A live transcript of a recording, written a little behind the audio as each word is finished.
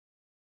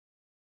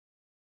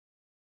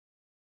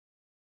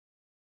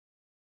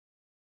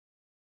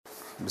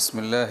بسم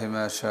الله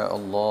ما شاء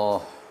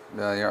الله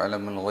لا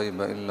يعلم الغيب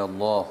إلا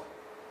الله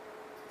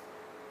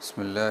بسم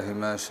الله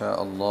ما شاء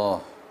الله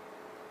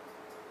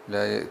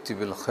لا يأتي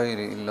بالخير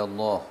إلا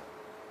الله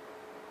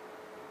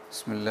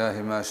بسم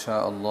الله ما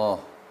شاء الله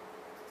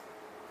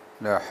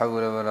لا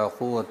حول ولا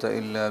قوة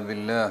إلا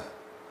بالله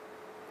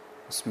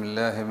بسم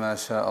الله ما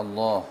شاء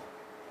الله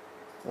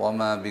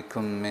وما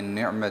بكم من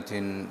نعمة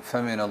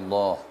فمن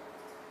الله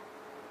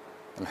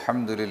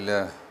الحمد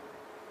لله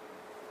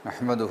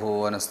نحمده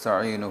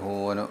ونستعينه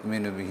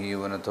ونؤمن به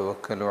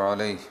ونتوكل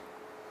عليه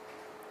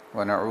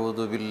ونعوذ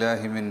بالله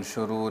من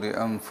شرور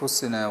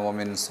أنفسنا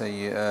ومن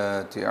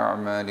سيئات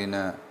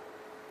أعمالنا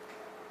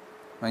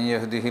من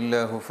يهده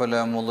الله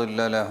فلا مضل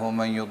له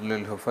ومن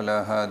يضلله فلا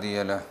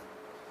هادي له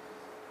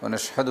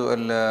ونشهد أن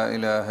لا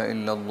إله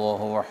إلا الله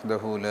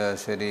وحده لا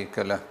شريك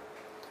له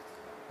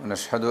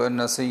ونشهد أن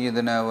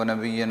سيدنا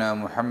ونبينا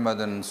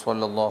محمدا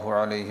صلى الله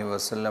عليه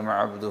وسلم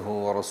عبده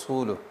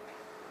ورسوله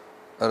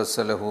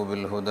أرسله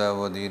بالهدى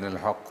ودين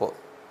الحق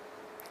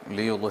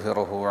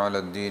ليظهره على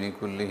الدين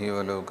كله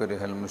ولو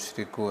كره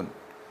المشركون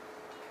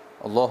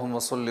اللهم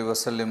صل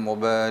وسلم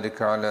وبارك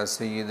على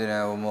سيدنا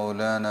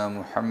ومولانا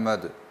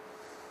محمد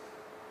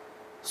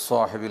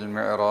صاحب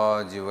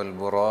المعراج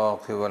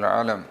والبراق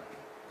والعلم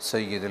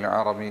سيد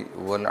العرب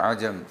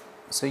والعجم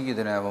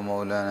سيدنا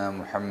ومولانا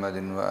محمد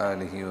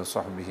وآله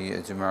وصحبه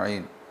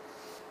أجمعين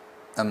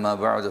أما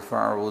بعد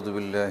فأعوذ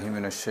بالله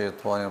من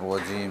الشيطان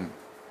الرجيم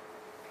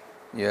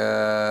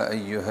يا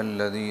أيها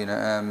الذين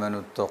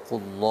آمنوا اتقوا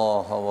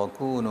الله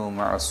وكونوا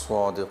مع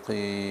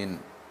الصادقين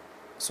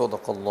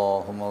صدق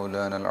الله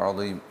مولانا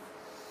العظيم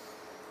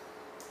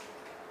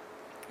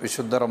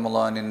വിശുദ്ധ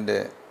റമളാനിൻ്റെ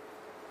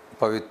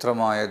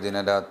പവിത്രമായ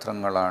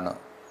ദിനരാത്രങ്ങളാണ്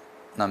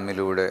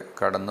നമ്മിലൂടെ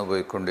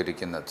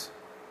കടന്നുപോയിക്കൊണ്ടിരിക്കുന്നത്.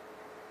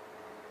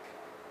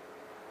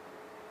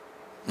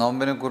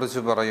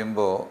 നോമ്പിനെക്കുറിച്ച്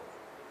പറയുമ്പോൾ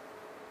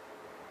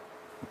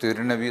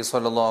തിരുനബി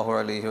സല്ലല്ലാഹു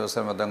അലൈഹി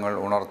വസല്ലം തങ്ങൾ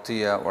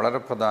ഉണർത്തിയ വളരെ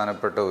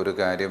പ്രധാനപ്പെട്ട ഒരു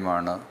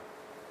കാര്യമാണ്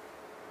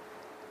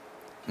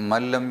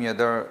മല്ലം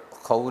യദ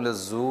ഖൗല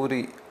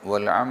സൂരി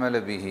വൽ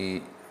അമല ബിഹി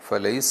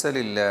ഫലൈസ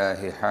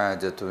ലില്ലാഹി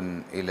ഹാജത്തുൻ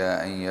ഇലാ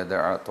അൻ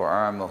യദഅ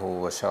തുആമഹു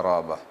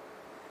വശറാബഹു.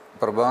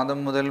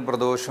 പ്രഭാതം മുതൽ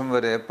പ്രദോഷം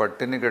വരെ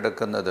പട്ടിണി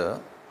കിടക്കുന്നത്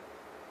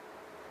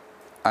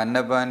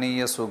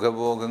അന്നപാനീയ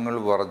സുഖഭോഗങ്ങൾ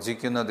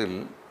വർജിക്കുന്നതിൽ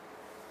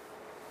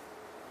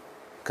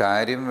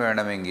കാര്യം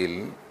വേണമെങ്കിൽ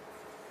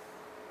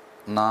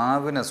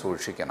നാവിനെ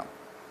സൂക്ഷിക്കണം.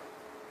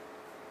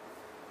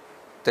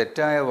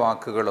 തെറ്റായ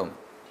വാക്കുകളും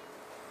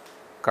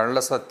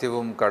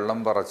കള്ളസത്യവും കള്ളം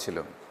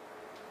പറച്ചിലും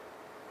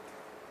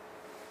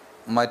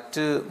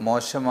മറ്റ്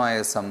മോശമായ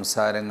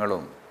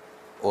സംസാരങ്ങളും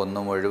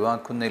ഒന്നും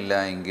ഒഴിവാക്കുന്നില്ല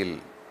എങ്കിൽ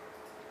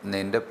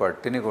നിൻ്റെ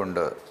പട്ടിണി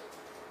കൊണ്ട്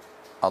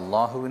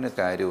അള്ളാഹുവിന്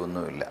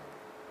കാര്യമൊന്നുമില്ല.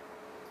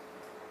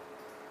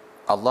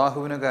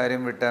 അള്ളാഹുവിന്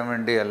കാര്യം വിട്ടാൻ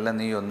വേണ്ടിയല്ല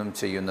നീ ഒന്നും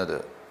ചെയ്യുന്നത്,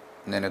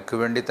 നിനക്ക്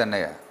വേണ്ടി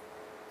തന്നെയാണ്.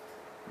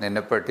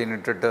 നിന്നെ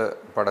പട്ടിണിട്ടിട്ട്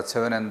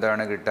പടച്ചവൻ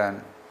എന്താണ് കിട്ടാൻ?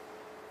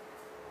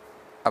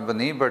 അപ്പം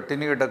നീ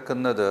പട്ടിണി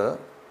കിടക്കുന്നത്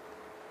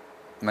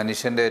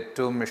മനുഷ്യൻ്റെ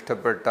ഏറ്റവും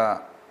ഇഷ്ടപ്പെട്ട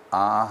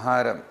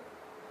ആഹാരം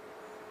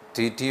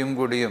തീറ്റിയും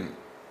കുടിയും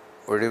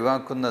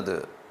ഒഴിവാക്കുന്നത്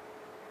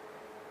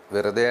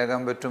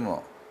വെറുതെയാകാൻ പറ്റുമോ?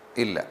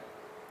 ഇല്ല.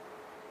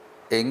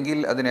 എങ്കിൽ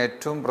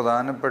അതിനേറ്റവും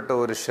പ്രധാനപ്പെട്ട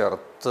ഒരു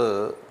ഷർത്ത്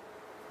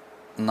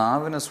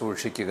നാവിനെ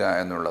സൂക്ഷിക്കുക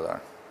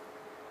എന്നുള്ളതാണ്.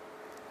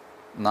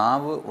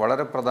 നാവ്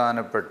വളരെ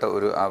പ്രധാനപ്പെട്ട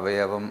ഒരു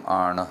അവയവം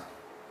ആണ്.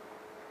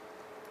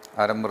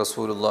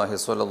 റസൂലുള്ളാഹി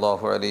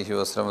സ്വല്ലല്ലാഹു അലൈഹി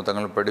വസല്ലം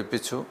തങ്ങൾ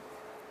പഠിപ്പിച്ചു,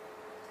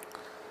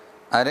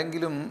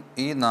 ആരെങ്കിലും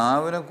ഈ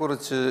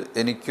നാവിനെക്കുറിച്ച്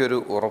എനിക്കൊരു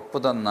ഉറപ്പ്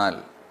തന്നാൽ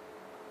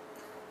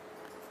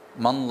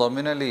മൻ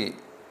ളമിനലി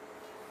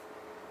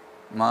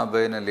മാ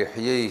ബൈന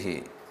ലിഹ്യൈഹി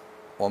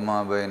വമാ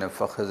ബൈന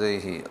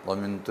ഫഖ്ദൈഹി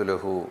ളമിൻതു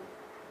ലഹു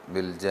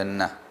ബിൽ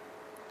ജന്ന.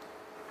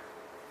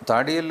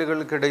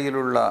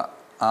 താടിയെല്ലുകൾക്കിടയിലുള്ള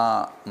ആ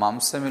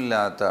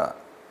മാംസമില്ലാത്ത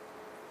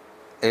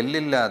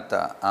എല്ലില്ലാത്ത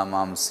ആ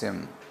മാംസ്യം,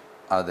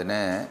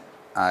 അതിനെ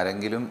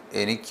ആരെങ്കിലും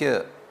എനിക്ക്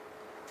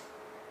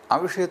ആ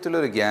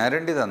വിഷയത്തിലൊരു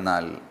ഗ്യാരണ്ടി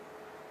തന്നാൽ,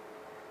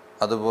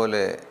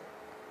 അതുപോലെ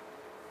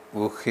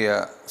ഗുഹ്യ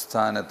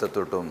സ്ഥാനത്തെ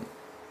തൊട്ടും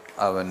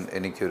അവൻ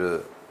എനിക്കൊരു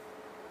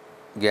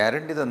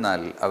ഗ്യാരണ്ടി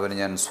തന്നാൽ അവന്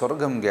ഞാൻ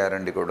സ്വർഗം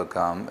ഗ്യാരണ്ടി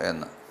കൊടുക്കാം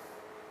എന്ന്.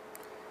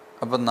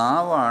 അപ്പം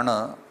നാവാണ്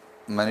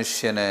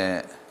മനുഷ്യനെ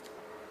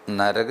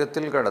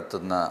നരകത്തിൽ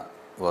കടത്തുന്ന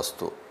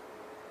വസ്തു.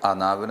 ആ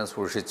നാവിനെ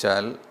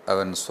സൂക്ഷിച്ചാൽ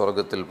അവൻ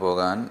സ്വർഗത്തിൽ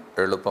പോകാൻ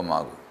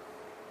എളുപ്പമാകും.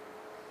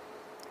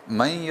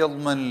 മൻ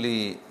യദ്മൻ ലി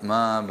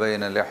മാ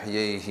ബൈന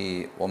ലഹ്യൈഹി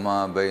വമാ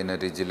ബൈന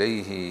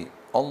റിജ്ലൈഹി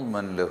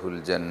അൽമൻ ലഹുൽ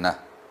ജന്ന.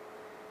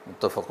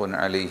 മുത്തഫഖുൻ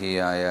അലൈഹി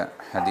ആയ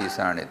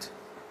ഹദീസാണിത്.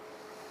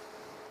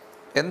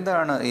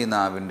 എന്താണ് ഈ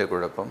നാവിൻ്റെ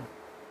കുഴപ്പം?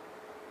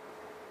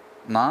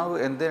 നാവ്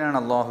എന്തിനാണ്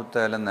അല്ലാഹു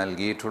തആല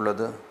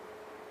നൽകിയിട്ടുള്ളത്?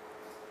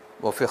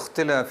 വഫി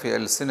ഇഖ്തിലാഫി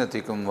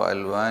അൽസിനതികും വ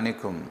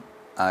അൽവാനികും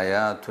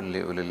ആയാതുൽ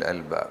ലിഉലിൽ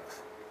അൽബാബ്.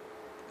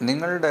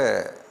 നിങ്ങളുടെ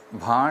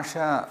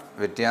ഭാഷാ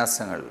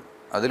വ്യത്യാസങ്ങൾ,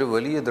 അതിൽ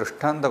വലിയ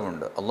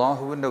ദൃഷ്ടാന്തമുണ്ട്.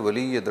 അള്ളാഹുവിൻ്റെ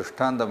വലിയ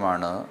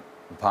ദൃഷ്ടാന്തമാണ്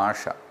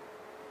ഭാഷ,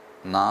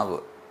 നാവ്.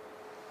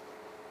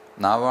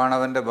 നാവാണ്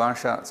അവൻ്റെ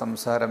ഭാഷ,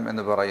 സംസാരം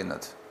എന്ന്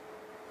പറയുന്നത്.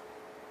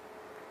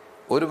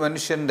 ഒരു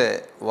മനുഷ്യൻ്റെ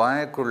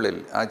വായക്കുള്ളിൽ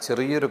ആ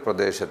ചെറിയൊരു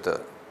പ്രദേശത്ത്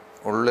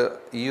ഉള്ള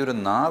ഈ ഒരു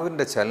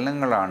നാവിൻ്റെ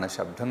ചലനങ്ങളാണ്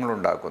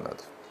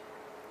ശബ്ദങ്ങളുണ്ടാക്കുന്നത്.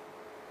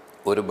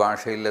 ഒരു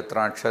ഭാഷയിൽ എത്ര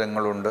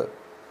അക്ഷരങ്ങളുണ്ട്,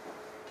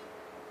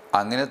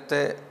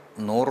 അങ്ങനത്തെ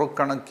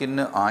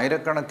നൂറുകണക്കിന്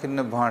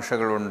ആയിരക്കണക്കിന്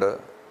ഭാഷകളുണ്ട്.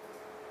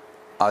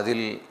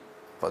 അതിൽ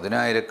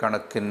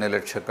പതിനായിരക്കണക്കിന്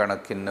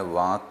ലക്ഷക്കണക്കിന്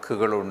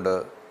വാക്കുകളുണ്ട്.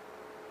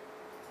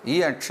 ഈ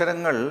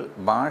അക്ഷരങ്ങൾ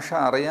ഭാഷ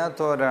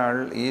അറിയാത്ത ഒരാൾ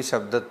ഈ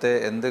ശബ്ദത്തെ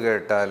എന്ത്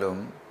കേട്ടാലും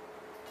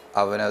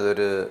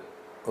അവനതൊരു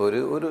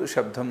ഒരു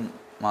ശബ്ദം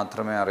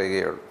മാത്രമേ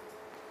അറിയുകയുള്ളൂ.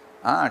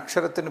 ആ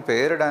അക്ഷരത്തിന്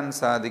പേരിടാൻ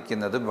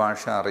സാധിക്കുന്നത്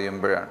ഭാഷ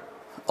അറിയുമ്പോഴാണ്.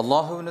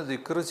 അള്ളാഹുവിന്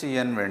ദിക്ർ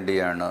ചെയ്യാൻ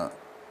വേണ്ടിയാണ്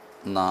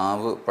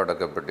നാവ്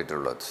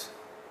പടക്കപ്പെട്ടിട്ടുള്ളത്.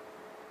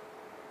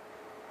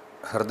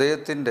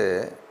 ഹൃദയത്തിൻ്റെ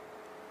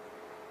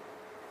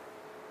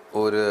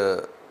ഒരു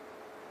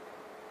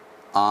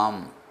ആം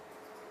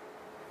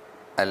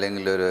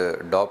അല്ലെങ്കിൽ ഒരു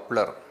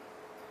ഡോപ്ലർ,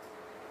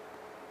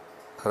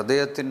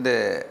 ഹൃദയത്തിൻ്റെ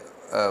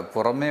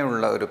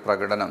പുറമേയുള്ള ഒരു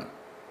പ്രകടനം,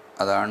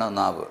 അതാണ്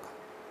നാവ്.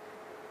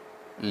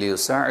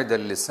 ലിയുസാഇദ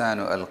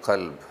ലിസാനു അൽ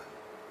ഖൽബ്,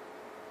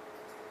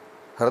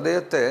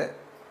 ഹൃദയത്തെ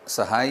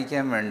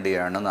സഹായിക്കാൻ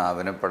വേണ്ടിയാണ്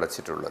നാവിനെ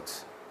പടച്ചിട്ടുള്ളത്.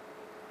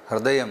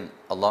 ഹൃദയം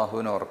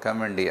അള്ളാഹുവിനെ ഓർക്കാൻ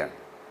വേണ്ടിയാണ്.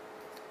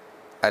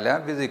 അലാ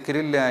ബി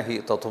ദിക്രില്ലാഹി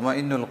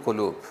തത്മഇന്നുൽ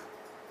ഖുലൂബ്,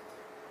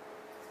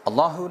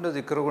 അള്ളാഹുവിൻ്റെ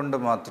ദിക്ർ കൊണ്ട്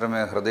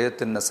മാത്രമേ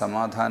ഹൃദയത്തിന്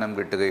സമാധാനം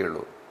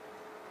കിട്ടുകയുള്ളൂ.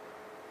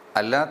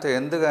 അല്ലാത്ത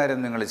എന്ത് കാര്യം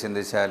നിങ്ങൾ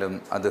ചിന്തിച്ചാലും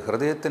അത്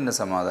ഹൃദയത്തിന്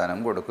സമാധാനം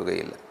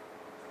കൊടുക്കുകയില്ല.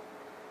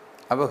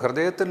 അപ്പോൾ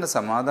ഹൃദയത്തിന്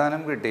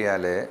സമാധാനം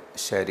കിട്ടിയാലേ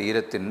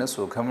ശരീരത്തിന്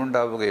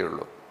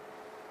സുഖമുണ്ടാവുകയുള്ളൂ.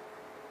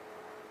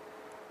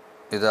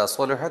 ഇത്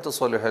സ്വലുഹത്ത്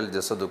സ്വലുഹൽ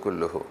ജസദു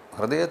കുല്ലുഹു,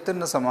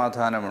 ഹൃദയത്തിന്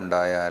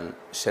സമാധാനമുണ്ടായാൽ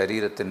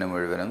ശരീരത്തിന്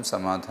മുഴുവനും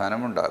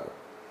സമാധാനമുണ്ടാകും.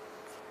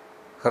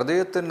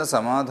 ഹൃദയത്തിന്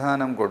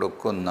സമാധാനം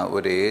കൊടുക്കുന്ന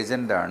ഒരു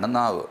ഏജൻ്റാണ്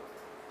നാവ്.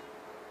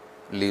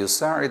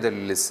 ലിയുസാഇദൽ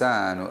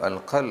ലിസാനു അൽ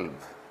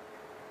ഖൽബ്,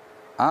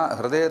 ആ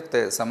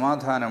ഹൃദയത്തെ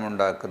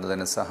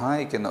സമാധാനമുണ്ടാക്കുന്നതിന്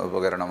സഹായിക്കുന്ന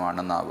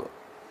ഉപകരണമാണ് നാവ്.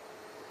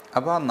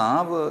 അപ്പോൾ ആ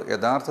നാവ്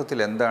യഥാർത്ഥത്തിൽ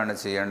എന്താണ്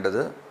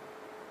ചെയ്യേണ്ടത്?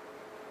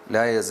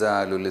 ലാ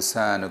യസാലു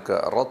ലിസാനുക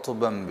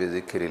റത്ബൻ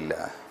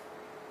ബിദിക്രില്ലാഹ്,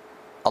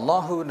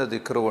 അള്ളാഹുവിൻ്റെ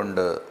ദിക്ർ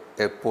കൊണ്ട്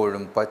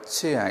എപ്പോഴും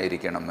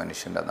പച്ചയായിരിക്കണം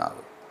മനുഷ്യൻ്റെ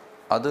നാവ്.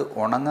 അത്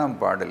ഉണങ്ങാൻ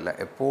പാടില്ല,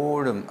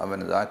 എപ്പോഴും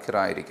അവന്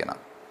ദാക്കിറായിരിക്കണം.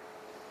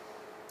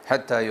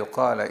 ഹത്താ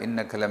യുഖാല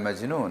ഇന്നക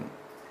ലമജ്നൂൻ,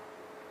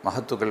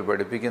 മഹത്തുക്കൾ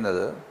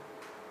പഠിപ്പിക്കുന്നത്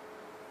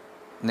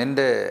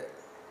നിൻ്റെ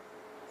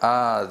ആ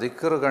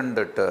ദിക്ർ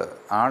കണ്ടിട്ട്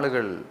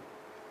ആളുകൾ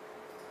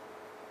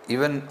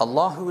ഇവൻ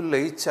അള്ളാഹുവിൽ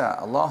ലയിച്ച,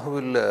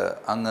 അള്ളാഹുവിൽ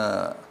അങ്ങ്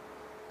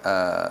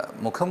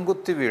മുഖം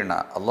കുത്തി വീണ,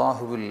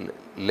 അള്ളാഹുവിൽ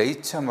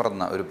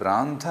ലയിച്ചമർന്ന ഒരു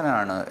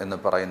ഭ്രാന്തനാണ് എന്ന്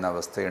പറയുന്ന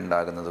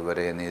അവസ്ഥയുണ്ടാകുന്നത്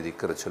വരെ നീ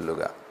ദിക്ർ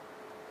ചൊല്ലുക.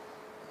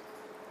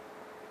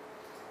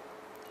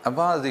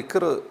 അപ്പോൾ ആ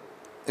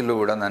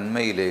ദിക്റിലൂടെ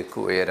നന്മയിലേക്ക്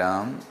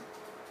ഉയരാം,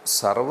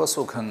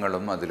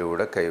 സർവസുഖങ്ങളും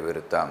അതിലൂടെ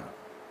കൈവരുത്താം.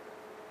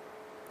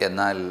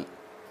 എന്നാൽ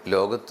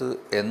ലോകത്ത്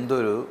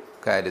എന്തൊരു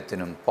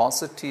കാര്യത്തിനും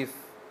positive,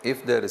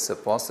 if there is A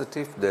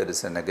positive there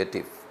is A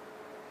negative.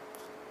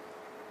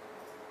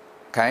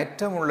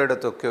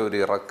 കയറ്റമുള്ളിടത്തൊക്കെ ഒരു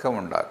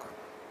ഇറക്കമുണ്ടാകും,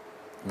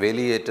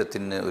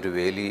 വേലിയേറ്റത്തിന് ഒരു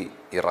വേലി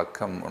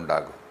ഇറക്കം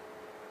ഉണ്ടാകും.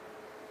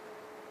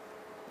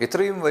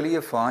 ഇത്രയും വലിയ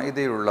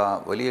ഫായിദയുള്ള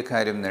വലിയ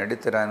കാര്യം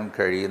നേടിത്തരാൻ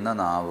കഴിയുന്ന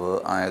നാവ്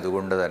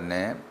ആയതുകൊണ്ട്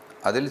തന്നെ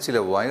അതിൽ ചില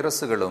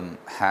വൈറസുകളും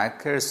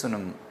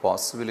ഹാക്കേഴ്സിനും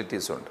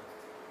പോസിബിലിറ്റീസുണ്ട്.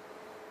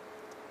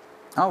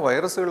 ആ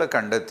വൈറസുകളെ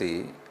കണ്ടെത്തി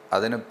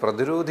അതിനെ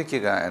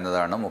പ്രതിരോധിക്കുക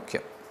എന്നതാണ്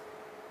മുഖ്യം.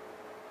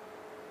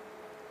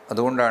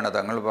 അതുകൊണ്ടാണ്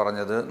തങ്ങൾ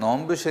പറഞ്ഞത്,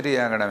 നോമ്പ്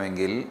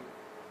ശരിയാകണമെങ്കിൽ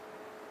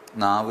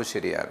നാവ്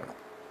ശരിയാകണം.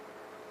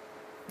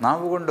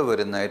 നാവ് കൊണ്ട്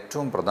വരുന്ന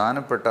ഏറ്റവും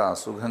പ്രധാനപ്പെട്ട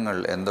അസുഖങ്ങൾ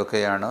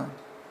എന്തൊക്കെയാണ്?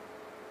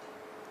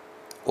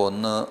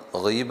 ഒന്ന്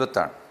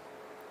ഗീബത്താണ്.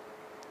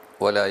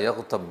 വലാ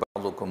യഗ്തബ്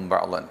ബഅ്ദുകും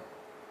ബഅ്ദൻ,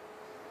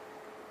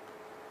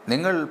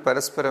 നിങ്ങൾ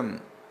പരസ്പരം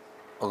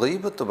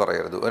ഗീബത്ത്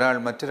പറയരുത്. ഒരാൾ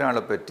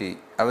മറ്റൊരാളെ പറ്റി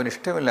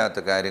അവനിഷ്ടമില്ലാത്ത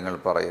കാര്യങ്ങൾ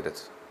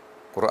പറയരുത്.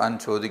 ഖുർആൻ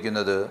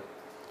ചോദിക്കുന്നത്,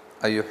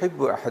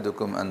 അയുഹിബ്ബു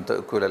അഹദുക്കും അൻ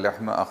തഅകുല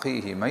ലഹ്മ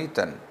അഖീഹി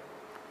മൈതൻ,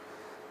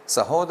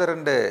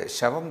 സഹോദരൻ്റെ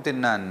ശവം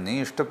തിന്നാൻ നീ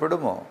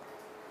ഇഷ്ടപ്പെടുമോ?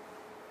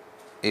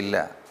 ഇല്ല.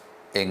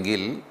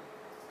 എങ്കിൽ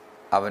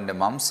അവൻ്റെ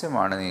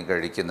മാംസ്യമാണ് നീ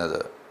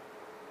കഴിക്കുന്നത്,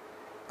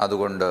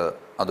 അതുകൊണ്ട്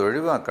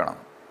അതൊഴിവാക്കണം.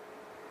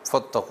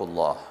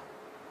 ഫത്തഖുല്ലാഹ്,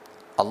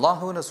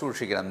 അള്ളാഹുവിനെ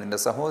സൂക്ഷിക്കണം. നിൻ്റെ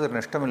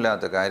സഹോദരന്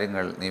ഇഷ്ടമില്ലാത്ത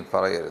കാര്യങ്ങൾ നീ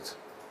പറയരുത്.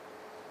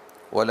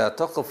 വലാ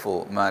തഖ്ഫു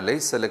മാ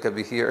ലൈസ ലക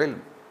ബിഹി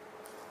ഇൽം,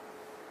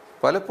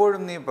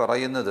 പലപ്പോഴും നീ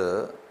പറയുന്നത്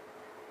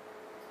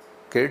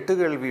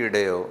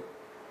കേട്ടുകേൾവിയുടെയോ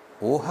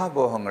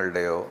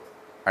ഊഹാപോഹങ്ങളുടെയോ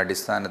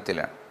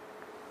അടിസ്ഥാനത്തിലാണ്.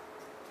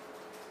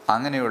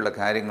 അങ്ങനെയുള്ള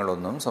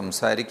കാര്യങ്ങളൊന്നും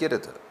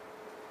സംസാരിക്കരുത്.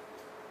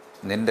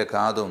 നിൻ്റെ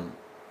കാതും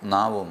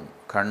നാവും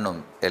കണ്ണും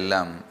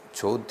എല്ലാം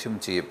ചോദ്യം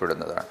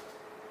ചെയ്യപ്പെടുന്നതാണ്.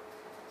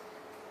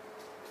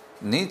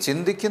 നീ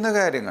ചിന്തിക്കുന്ന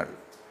കാര്യങ്ങൾ,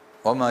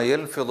 വമാ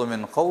യൽഫിദു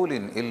മിൻ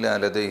ഖൗലിൻ ഇല്ലാ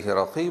ലദൈഹി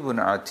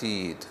റഖീബുൻ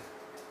അതീദ്,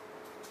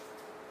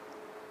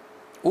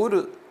 ഒരു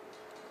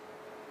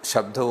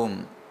ശബ്ദവും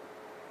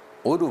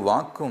ഒരു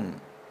വാക്കും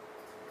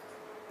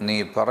നീ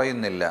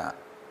പറയുന്നില്ല,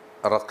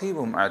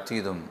 റഖീബും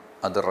അതീദും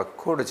അത്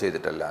റെക്കോർഡ്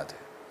ചെയ്തിട്ടല്ലാതെ.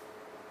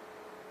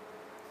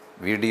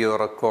 വീഡിയോ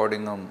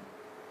റെക്കോർഡിങ്ങും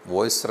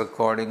വോയിസ്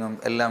റെക്കോർഡിങ്ങും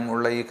എല്ലാം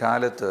ഉള്ള ഈ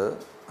കാലത്ത്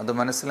അത്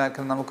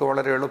മനസ്സിലാക്കാൻ നമുക്ക്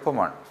വളരെ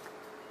എളുപ്പമാണ്.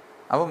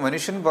 അപ്പോൾ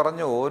മനുഷ്യൻ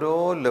പറഞ്ഞ ഓരോ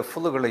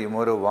ലഫ്ളുകളെയും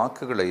ഓരോ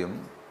വാക്കുകളെയും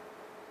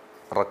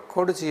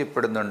റെക്കോർഡ്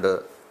ചെയ്യപ്പെടുന്നുണ്ട്.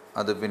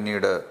 അത്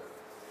പിന്നീട്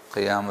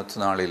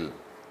ഖിയാമത്ത് നാളിൽ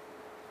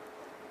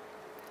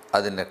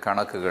അതിൻ്റെ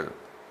കണക്കുകൾ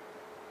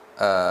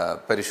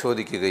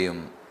പരിശോധിക്കുകയും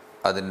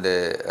അതിൻ്റെ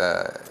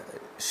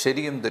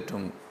ശരിയും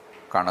തെറ്റും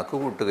കണക്ക്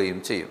കൂട്ടുകയും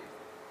ചെയ്യും.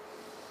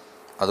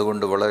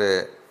 അതുകൊണ്ട് വളരെ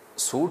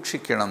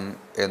സൂക്ഷിക്കണം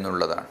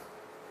എന്നുള്ളതാണ്.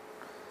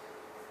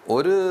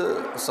 ഒരു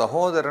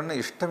സഹോദരന്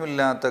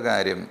ഇഷ്ടമില്ലാത്ത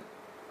കാര്യം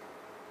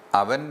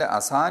അവൻ്റെ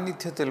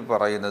അസാന്നിധ്യത്തിൽ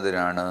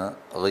പറയുന്നതിനാണ്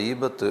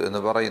ഗീബത്ത്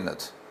എന്ന്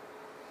പറയുന്നത്.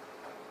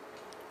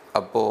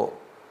 അപ്പോൾ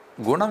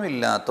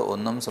ഗുണമില്ലാത്ത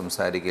ഒന്നും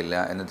സംസാരിക്കില്ല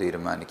എന്ന്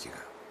തീരുമാനിക്കുക.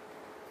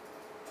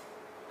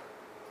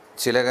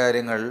 ചില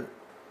കാര്യങ്ങൾ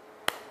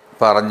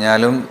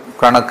പറഞ്ഞാലും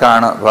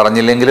കണക്കാണ്,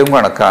 പറഞ്ഞില്ലെങ്കിലും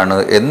കണക്കാണ്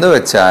എന്ന്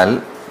വെച്ചാൽ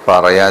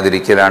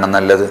പറയാതിരിക്കലാണ്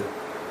നല്ലത്.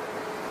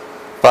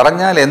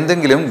 പറഞ്ഞാൽ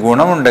എന്തെങ്കിലും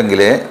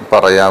ഗുണമുണ്ടെങ്കിലേ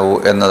പറയാവൂ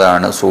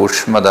എന്നതാണ്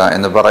സൂക്ഷ്മത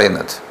എന്ന്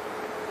പറയുന്നത്.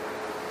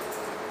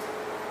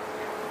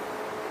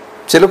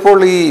 ചിലപ്പോൾ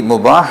ഈ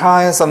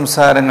മുബാഹായ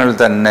സംസാരങ്ങൾ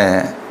തന്നെ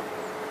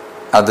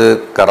അത്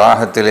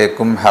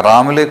കറാഹത്തിലേക്കും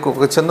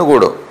ഹറാമിലേക്കൊക്കെ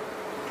ചെന്നുകൂടും.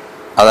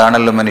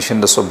 അതാണല്ലോ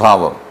മനുഷ്യൻ്റെ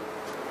സ്വഭാവം.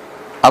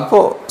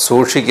 അപ്പോൾ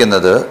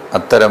സൂക്ഷിക്കുന്നത്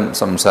അത്തരം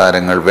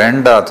സംസാരങ്ങൾ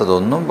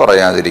വേണ്ടാത്തതൊന്നും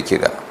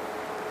പറയാതിരിക്കുക.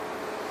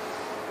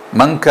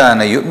 മൻ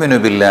കാന യുഅ്മിനു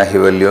ബില്ലാഹി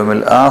വൽ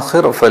യൗമിൽ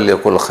ആഖിർ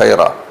ഫല്യഖുൽ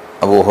ഖൈറ.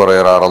 അബൂ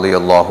ഹുറൈറ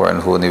റളിയല്ലാഹു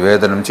അൻഹു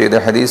നിവേദനം ചെയ്ത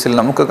ഹദീസിൽ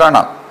നമുക്ക്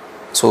കാണാം,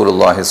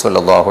 റസൂലുള്ളാഹി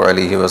സ്വല്ലല്ലാഹു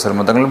അലൈഹി വസല്ലം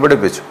തങ്ങൾ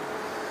പഠിപ്പിച്ചു,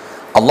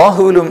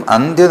 അള്ളാഹുവിലും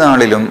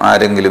അന്ത്യനാളിലും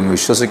ആരെങ്കിലും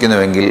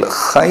വിശ്വസിക്കുന്നുവെങ്കിൽ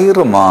ഖൈർ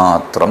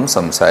മാത്രം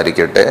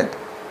സംസാരിക്കട്ടെ.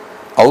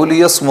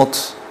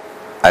 ഔലിയസ്മുത്ത്,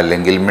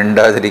 അല്ലെങ്കിൽ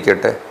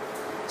മിണ്ടാതിരിക്കട്ടെ.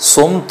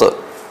 സ്വംത്ത്,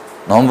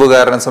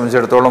 നോമ്പുകാരനെ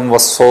സംബന്ധിച്ചിടത്തോളം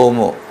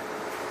വസ്സൗമു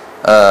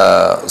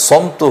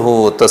സ്വംതുഹു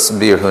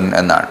തസ്ബീഹുൻ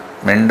എന്നാണ്.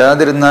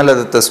 മിണ്ടാതിരുന്നാൽ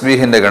അത്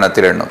തസ്ബീഹിൻ്റെ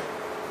ഗണത്തിലെണ്ണും.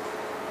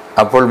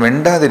 അപ്പോൾ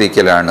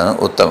മിണ്ടാതിരിക്കലാണ്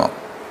ഉത്തമം.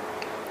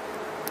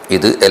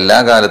 ഇത് എല്ലാ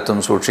കാലത്തും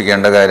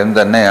സൂക്ഷിക്കേണ്ട കാര്യം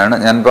തന്നെയാണ്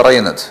ഞാൻ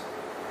പറയുന്നത്.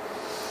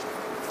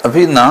 അപ്പോൾ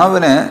ഈ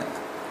നാവിനെ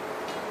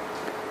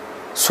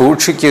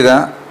സൂക്ഷിക്കുക,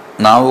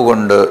 നാവ്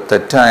കൊണ്ട്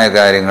തെറ്റായ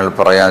കാര്യങ്ങൾ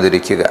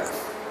പറയാതിരിക്കുക.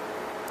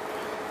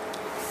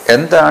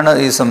 എന്താണ്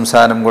ഈ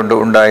സംസാരം കൊണ്ട്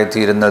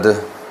ഉണ്ടായിത്തീരുന്നത്?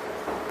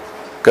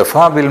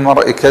 കഫാ ബിൽ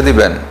മർഇ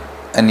കദിബൻ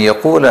അൻ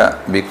യഖൂല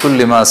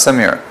ബികുല്ലി മാ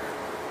സമിഅ.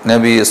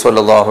 നബി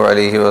സ്വല്ലല്ലാഹു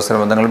അലൈഹി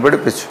വസല്ലം തങ്ങൾ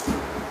പഠിപ്പിച്ചു,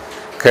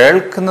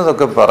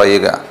 കേൾക്കുന്നതൊക്കെ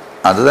പറയുക,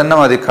 അത് തന്നെ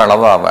മതി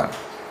കളവാവാൻ.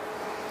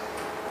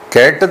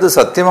 കേട്ടത്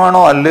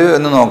സത്യമാണോ അല്ലയോ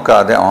എന്ന്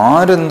നോക്കാതെ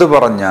ആരെന്ത്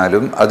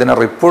പറഞ്ഞാലും അതിനെ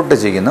റിപ്പോർട്ട്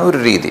ചെയ്യുന്ന ഒരു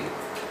രീതി.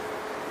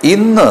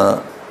 ഇന്ന്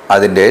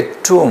അതിൻ്റെ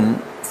ഏറ്റവും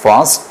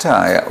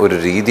ഫാസ്റ്റായ ഒരു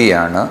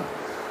രീതിയാണ്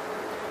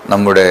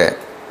നമ്മുടെ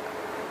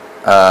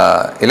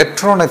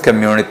ഇലക്ട്രോണിക്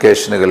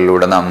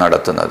കമ്മ്യൂണിക്കേഷനുകളിലൂടെ നാം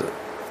നടത്തുന്നത്.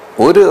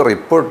 ഒരു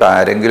റിപ്പോർട്ട്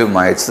ആരെങ്കിലും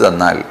അയച്ചു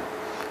തന്നാൽ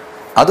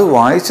അത്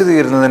വായിച്ചു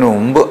തീരുന്നതിന്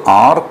മുമ്പ്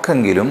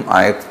ആർക്കെങ്കിലും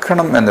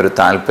അയക്കണം എന്നൊരു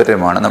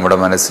താല്പര്യമാണ് നമ്മുടെ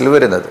മനസ്സിൽ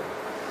വരുന്നത്.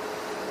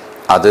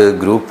 അത്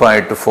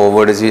ഗ്രൂപ്പായിട്ട്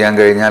ഫോർവേഡ് ചെയ്യാൻ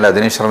കഴിഞ്ഞാൽ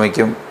അതിന്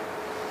ശ്രമിക്കും.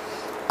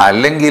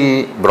 അല്ലെങ്കിൽ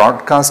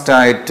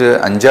ബ്രോഡ്കാസ്റ്റായിട്ട്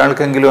 5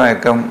 ആൾക്കെങ്കിലും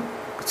അയക്കാം,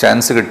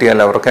 ചാൻസ് കിട്ടിയാൽ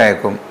അവർക്ക്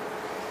അയക്കും.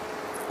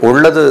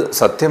 ഉള്ളത്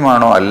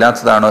സത്യമാണോ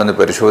അല്ലാത്തതാണോ എന്ന്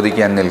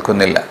പരിശോധിക്കാൻ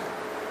നിൽക്കുന്നില്ല.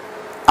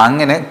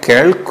 അങ്ങനെ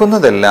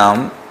കേൾക്കുന്നതെല്ലാം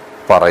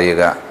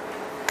പറയുക,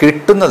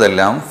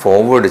 കിട്ടുന്നതെല്ലാം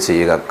ഫോർവേഡ്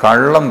ചെയ്യുക.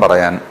 കള്ളം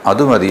പറയാൻ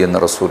അതുമതി എന്ന്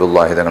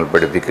റസൂലുള്ളാഹി തങ്ങൾ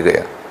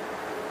പഠിപ്പിക്കുകയാണ്.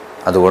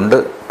 അതുകൊണ്ട്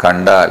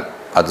കണ്ടാൽ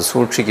അത്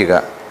സൂക്ഷിക്കുക,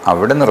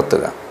 അവിടെ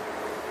നിർത്തുക.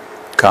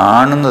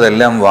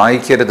 കാണുന്നതെല്ലാം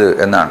വായിക്കരുത്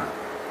എന്നാണ്.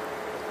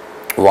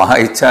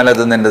 വായിച്ചാൽ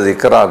അത് നിൻ്റെ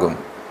ദിക്റാകും.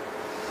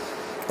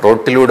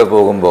 റോട്ടിലൂടെ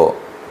പോകുമ്പോൾ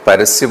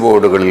പരസ്യ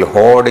ബോർഡുകളിൽ,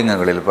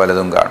 ഹോർഡിങ്ങുകളിൽ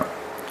പലതും കാണും.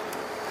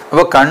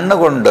 അപ്പോൾ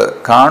കണ്ണുകൊണ്ട്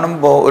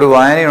കാണുമ്പോൾ ഒരു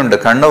വായനയുണ്ട്,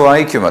 കണ്ണ്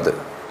വായിക്കും. അത്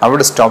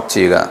അവിടെ സ്റ്റോപ്പ്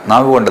ചെയ്യുക.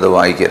 നാവ് കൊണ്ടത്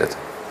വായിക്കരുത്.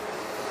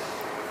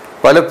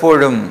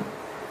 പലപ്പോഴും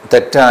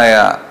തെറ്റായ,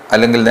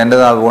 അല്ലെങ്കിൽ നിൻ്റെ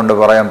നാവ് കൊണ്ട്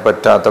പറയാൻ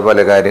പറ്റാത്ത പല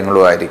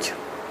കാര്യങ്ങളും ആയിരിക്കും.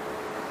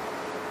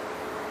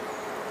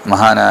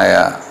 മഹാനായ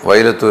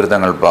വൈലത്തൂർ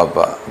തങ്ങൾ പാപ്പ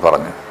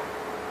പറഞ്ഞു,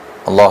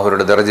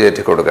 അള്ളാഹുരുടെ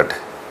ദർജയേറ്റി കൊടുക്കട്ടെ,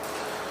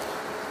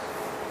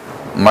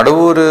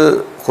 മടവൂർ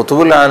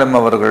ഖുതുബുൽ ആലം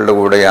അവരുടെ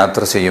കൂടെ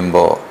യാത്ര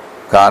ചെയ്യുമ്പോൾ,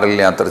 കാറിൽ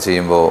യാത്ര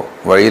ചെയ്യുമ്പോൾ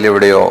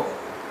വഴിയിലെവിടെയോ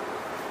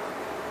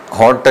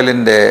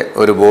ഹോട്ടലിൻ്റെ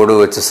ഒരു ബോർഡ്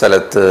വെച്ച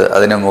സ്ഥലത്ത്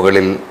അതിന്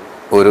മുകളിൽ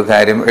ഒരു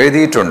കാര്യം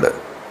എഴുതിയിട്ടുണ്ട്.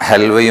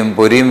 ഹൽവയും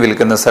പൊരിയും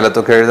വിൽക്കുന്ന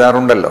സ്ഥലത്തൊക്കെ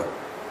എഴുതാറുണ്ടല്ലോ.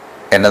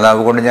 എൻ്റെ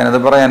നാവ് കൊണ്ട് ഞാനത്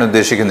പറയാൻ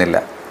ഉദ്ദേശിക്കുന്നില്ല.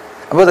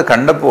 അപ്പോൾ അത്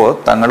കണ്ടപ്പോൾ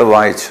തങ്ങൾ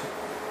വായിച്ചു.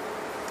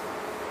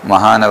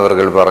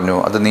 മഹാനവറുകൾ പറഞ്ഞു,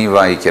 അത് നീ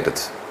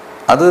വായിക്കരുത്,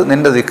 അത്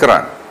നിൻ്റെ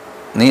ദിക്റാണ്,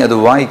 നീ അത്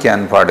വായിക്കാൻ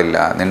പാടില്ല,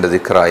 നിൻ്റെ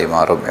ദിക്റായി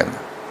മാറും എന്ന്.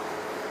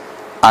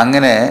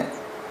 അങ്ങനെ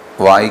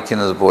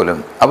വായിക്കുന്നത് പോലും.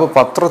 അപ്പോൾ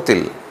പത്രത്തിൽ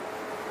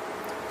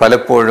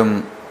പലപ്പോഴും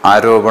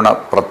ആരോപണ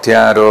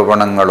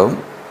പ്രത്യാരോപണങ്ങളും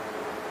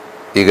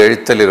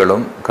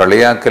ഇകഴ്ത്തലുകളും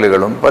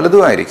കളിയാക്കലുകളും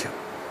പലതുമായിരിക്കും.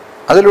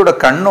 അതിലൂടെ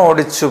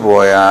കണ്ണോടിച്ചു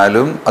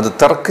പോയാലും അത്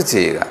തർക്ക്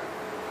ചെയ്യുക.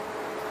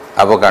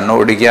 അപ്പോൾ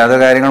കണ്ണോടിക്കാതെ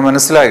കാര്യങ്ങൾ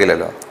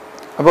മനസ്സിലാകില്ലല്ലോ.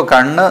 അപ്പോൾ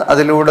കണ്ണ്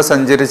അതിലൂടെ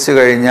സഞ്ചരിച്ചു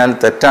കഴിഞ്ഞാൽ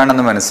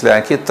തെറ്റാണെന്ന്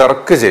മനസ്സിലാക്കി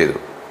തർക്ക് ചെയ്തു.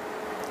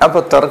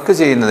 അപ്പോൾ തർക്ക്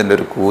ചെയ്യുന്നതിൻ്റെ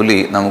ഒരു കൂലി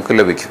നമുക്ക്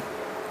ലഭിക്കും.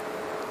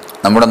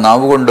 നമ്മുടെ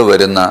നാവ് കൊണ്ട്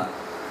വരുന്ന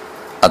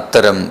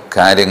അത്തരം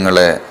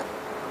കാര്യങ്ങളെ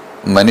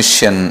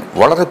മനുഷ്യൻ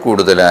വളരെ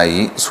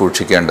കൂടുതലായി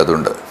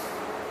സൂക്ഷിക്കേണ്ടതുണ്ട്.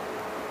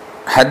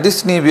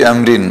 ഹദ്ദിസ്നി ബി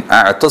അംരിൻ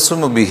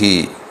അഅ്തസിമു ബിഹി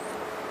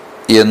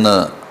എന്ന്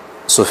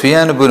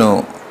സുഫിയാൻ ഇബ്നു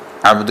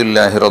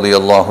അബ്ദുല്ലാഹി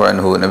റളിയല്ലാഹു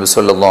അൻഹു നബി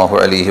സല്ലല്ലാഹു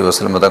അലൈഹി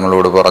വസല്ലം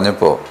തങ്ങളോട്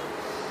പറഞ്ഞപ്പോൾ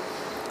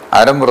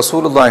ആരംഭ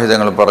റസൂലുള്ളാഹി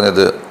തങ്ങൾ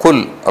പറഞ്ഞത് ഖുൽ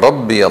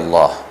റബ്ബി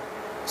അല്ലാഹ്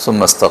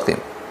സുമ്മസ്തഖിം,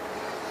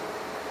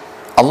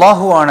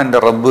 അള്ളാഹുവാണ് എൻ്റെ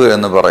റബ്ബ്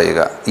എന്ന് പറയുക,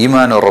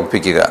 ഈമാൻ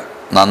ഉറപ്പിക്കുക,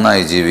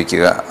 നന്നായി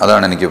ജീവിക്കുക.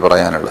 അതാണ് എനിക്ക്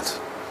പറയാനുള്ളത്.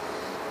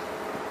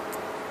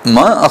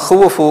 മാ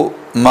അഖ്വഫു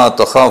മാ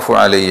തഖാഫു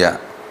അലയ്യ,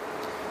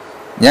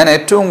 ഞാൻ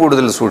ഏറ്റവും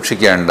കൂടുതൽ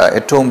സൂക്ഷിക്കേണ്ട,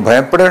 ഏറ്റവും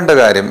ഭയപ്പെടേണ്ട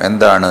കാര്യം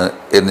എന്താണ്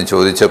എന്ന്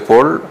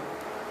ചോദിച്ചപ്പോൾ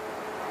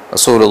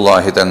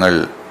റസൂലുള്ളാഹി തങ്ങൾ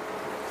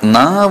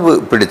നാവ്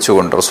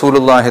പിടിച്ചുകൊണ്ട്,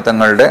 റസൂലുള്ളാഹി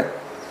തങ്ങളുടെ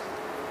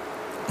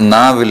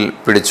നാവിൽ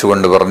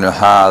പിടിച്ചുകൊണ്ട് പറഞ്ഞു,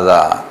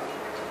 ഹാദാ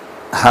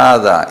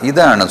ഹാദാ,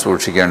 ഇതാണ്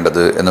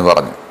സൂക്ഷിക്കേണ്ടത് എന്ന്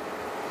പറഞ്ഞു.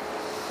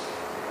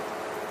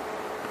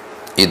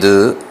 ഇത്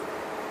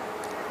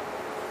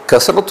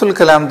കസറത്തുൽ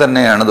കലാം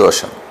തന്നെയാണ്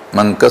ദോഷം.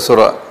 മൻ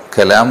കസുറ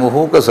കലാമുഹു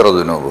കസുറ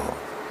ദുനൂബുഹു.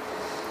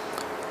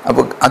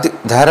 അപ്പോൾ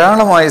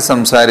ധാരാളമായി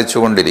സംസാരിച്ചു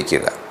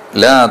കൊണ്ടിരിക്കുക.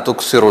 ലാ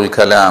തുക്സിറുൽ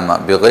കലാമ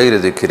ബിഗൈരി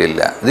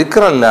ദിക്രില്ല,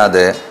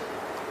 ദിക്റല്ലാതെ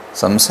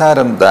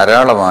സംസാരം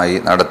ധാരാളമായി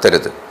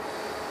നടത്തരുത്.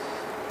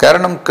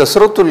 കാരണം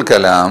കസ്റത്തുൽ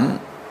കലാം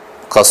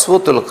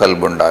ഖസ്വത്തുൽ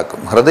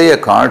ഖൽബുണ്ടാക്കും, ഹൃദയ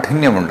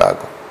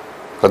കാഠിന്യമുണ്ടാക്കും,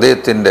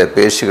 ഹൃദയത്തിൻ്റെ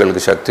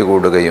പേശികൾക്ക് ശക്തി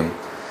കൂടുകയും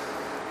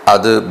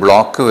അത്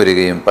ബ്ലോക്ക്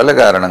വരികയും പല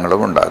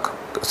കാരണങ്ങളും ഉണ്ടാക്കും.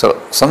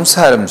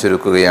 സംസാരം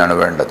ചുരുക്കുകയാണ്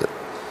വേണ്ടത്.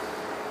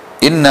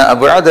 ഇന്ന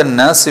അബ്അദൻ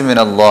നാസി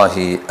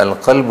മിനല്ലാഹി അൽ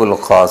ഖൽബുൽ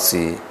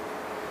ഖാസി,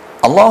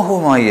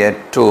 അള്ളാഹുവുമായി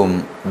ഏറ്റവും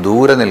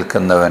ദൂരെ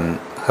നിൽക്കുന്നവൻ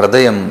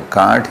ഹൃദയം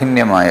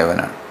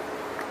കാഠിന്യമായവനാണ്.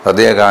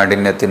 ഹൃദയ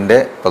കാഠിന്യത്തിൻ്റെ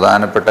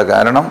പ്രധാനപ്പെട്ട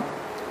കാരണം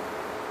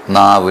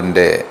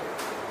നാവിൻ്റെ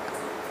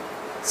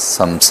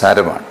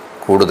സംസാരമാണ്,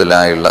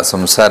 കൂടുതലായുള്ള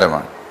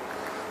സംസാരമാണ്.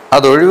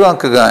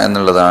 അതൊഴിവാക്കുക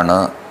എന്നുള്ളതാണ്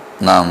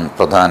നാം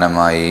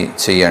പ്രധാനമായി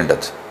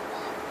ചെയ്യേണ്ടത്.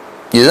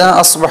 ഇദാ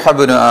അസ്ബഹ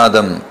ഇബ്നു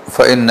ആദം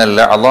ഫഇന്നൽ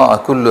അഅ്ളാഅ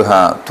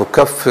കുല്ലുഹാ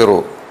തുകഫിറു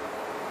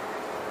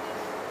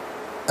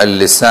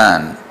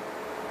اللسان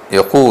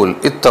يقول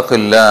اتق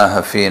الله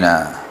فينا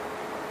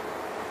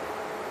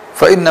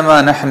فإنما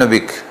نحن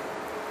بك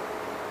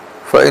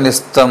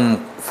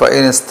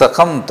فإن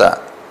استقمت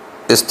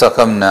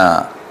استقمنا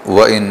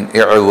وإن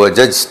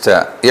اعوججت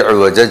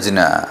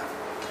اعوججنا.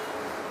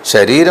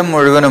 ശരീരം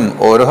മുഴുവനും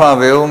ഓരോ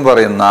അവയവവും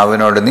പറയും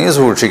നാവിനോട്, നീ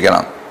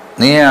സൂക്ഷിക്കണം,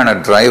 നീയാണ്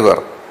ഡ്രൈവർ,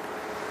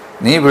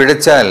 നീ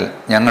പിഴച്ചാൽ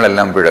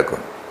ഞങ്ങളെല്ലാം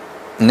പിഴക്കും,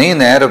 നീ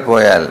നേരെ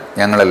പോയാൽ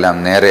ഞങ്ങളെല്ലാം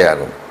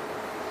നേരെയാകും.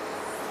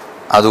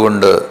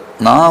 അതുകൊണ്ട്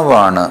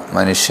നാവാണ്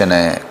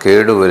മനുഷ്യനെ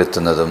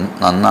കേടുവരുത്തുന്നതും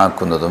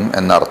നന്നാക്കുന്നതും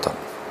എന്നർത്ഥം.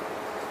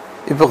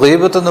 ഇപ്പോൾ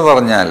ഗീബത്തെന്ന്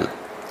പറഞ്ഞാൽ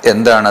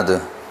എന്താണത്?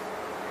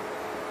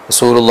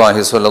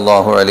 റസൂലുള്ളാഹി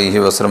സ്വല്ലല്ലാഹു അലൈഹി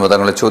വസല്ലം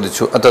തങ്ങൾ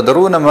ചോദിച്ചു,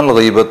 അതദറൂന മൽ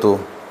ഗീബത്തു?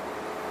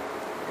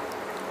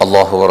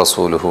 അല്ലാഹു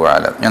വറസൂലുഹു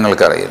അലം,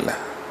 ഞങ്ങൾക്കറിയില്ല.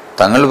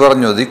 തങ്ങൾ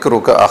പറഞ്ഞു,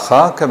 ദിക്റുക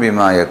അഖാക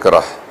ബിമാ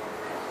യക്റഹ്,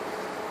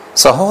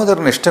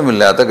 സഹോദരന്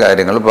ഇഷ്ടമില്ലാത്ത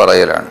കാര്യങ്ങൾ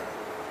പറയലാണ്.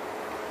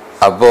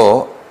 അപ്പോൾ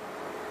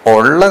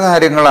ഉള്ള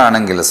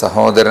കാര്യങ്ങളാണെങ്കിൽ,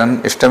 സഹോദരൻ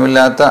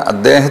ഇഷ്ടമില്ലാത്ത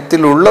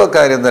അദ്ദേഹത്തിലുള്ള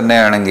കാര്യം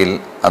തന്നെയാണെങ്കിൽ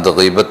അത്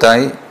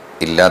ഗീബത്തായി,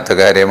 ഇല്ലാത്ത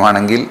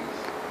കാര്യമാണെങ്കിൽ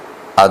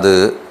അത്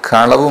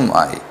കളവും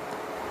ആയി.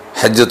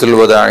 ഹജ്ജത്തുൽ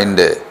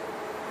വദാഇൻ്റെ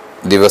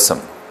ദിവസം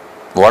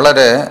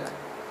വളരെ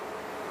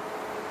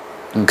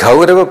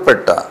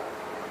ഗൗരവപ്പെട്ട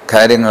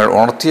കാര്യങ്ങൾ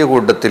ഉണർത്തിയ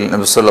കൂട്ടത്തിൽ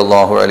നബി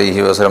സല്ലല്ലാഹു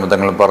അലൈഹി വസല്ലം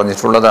തങ്ങൾ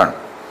പറഞ്ഞിട്ടുള്ളതാണ്.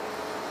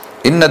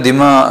 ഇന്ന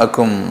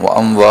ദിമാഅക്കും വ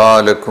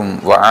അംവാലക്കും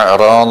വ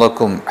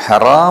അറാളക്കും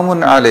ഹറാമുൻ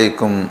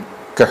അലൈക്കും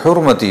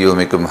കഹുർമതി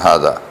യൗമിക്കും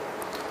ഹാദാ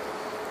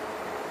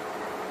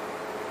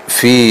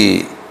ഫീ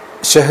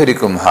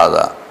ഷഹരിക്കും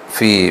ഹാദാ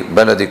ഫീ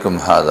ബലദിക്കും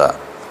ഹാദാ.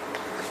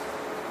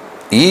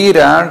 ഈ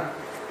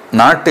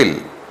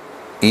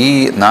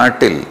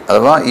നാട്ടിൽ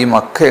അഥവാ ഈ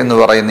മക്ക എന്ന്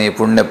പറയുന്ന ഈ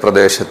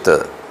പുണ്യപ്രദേശത്ത്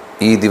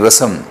ഈ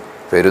ദിവസം,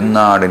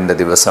 പെരുന്നാളിൻ്റെ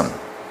ദിവസം,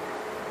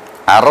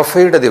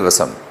 അറഫയുടെ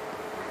ദിവസം,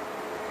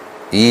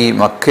 ഈ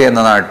മക്ക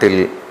എന്ന നാട്ടിൽ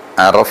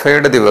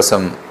അറഫയുടെ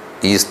ദിവസം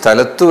ഈ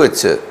സ്ഥലത്ത്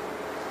വെച്ച്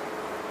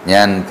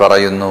ഞാൻ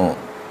പറയുന്നു,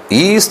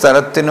 ഈ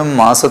സ്ഥലത്തിനും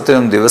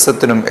മാസത്തിനും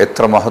ദിവസത്തിനും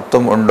എത്ര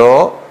മഹത്വം ഉണ്ടോ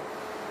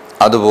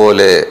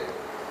അതുപോലെ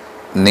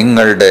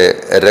നിങ്ങളുടെ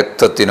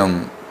രക്തത്തിനും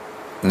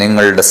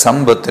നിങ്ങളുടെ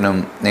സമ്പത്തിനും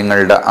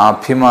നിങ്ങളുടെ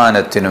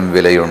അഭിമാനത്തിനും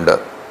വിലയുണ്ട്.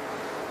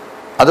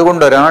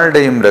 അതുകൊണ്ട്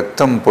ഒരാളുടെയും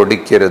രക്തം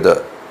പൊടിക്കരുത്,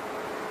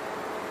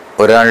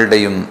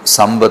 ഒരാളുടെയും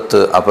സമ്പത്ത്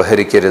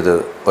അപഹരിക്കരുത്,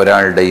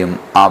 ഒരാളുടെയും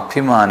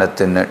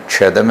അഭിമാനത്തിന്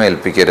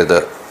ക്ഷതമേൽപ്പിക്കരുത്.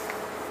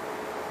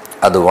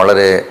 അത്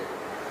വളരെ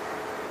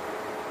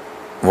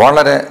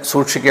വളരെ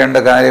സൂക്ഷിക്കേണ്ട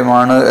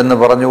കാര്യമാണ് എന്ന്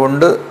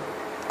പറഞ്ഞുകൊണ്ട്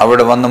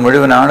അവിടെ വന്ന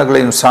മുഴുവൻ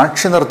ആളുകളെയും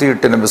സാക്ഷി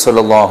നിർത്തിയിട്ട് നബി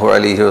സല്ലല്ലാഹു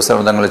അലൈഹി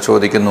വസല്ലം തങ്ങൾ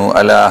ചോദിക്കുന്നു,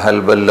 അലാ ഹൽ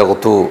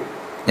ബല്ലഗ്തു,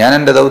 ഞാൻ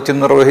എൻ്റെ ദൗത്യം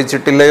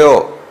നിർവഹിച്ചിട്ടില്ലയോ?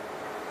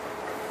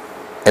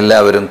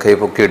 എല്ലാവരും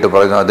കൈപൊക്കിയിട്ട്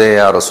പറയുന്നു, അതേ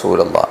യാ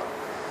റസൂലല്ലാഹ്.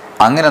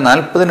 അങ്ങനെ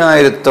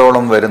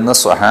 40,000-ഓളം വരുന്ന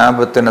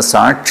സ്വഹാബത്തിനെ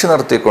സാക്ഷി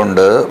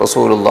നിർത്തിക്കൊണ്ട്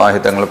റസൂലുള്ളാഹി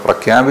തങ്ങൾ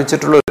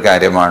പ്രഖ്യാപിച്ചിട്ടുള്ളൊരു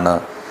കാര്യമാണ്,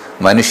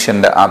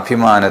 മനുഷ്യൻ്റെ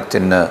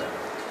അഭിമാനത്തിന്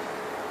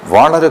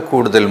വളരെ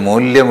കൂടുതൽ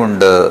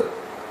മൂല്യമുണ്ട്.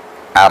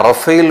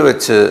 അറഫയിൽ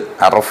വെച്ച്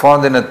അറഫാ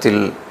ദിനത്തിൽ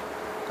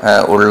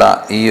ഉള്ള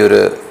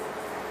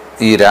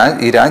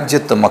ഈ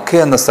രാജ്യത്ത് മക്ക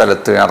എന്ന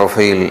സ്ഥലത്ത്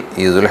അറഫയിൽ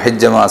ഈ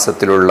ദുൽഹിജ്ജ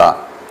മാസത്തിലുള്ള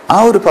ആ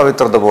ഒരു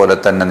പവിത്രത പോലെ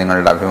തന്നെ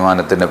നിങ്ങളുടെ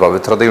അഭിമാനത്തിൻ്റെ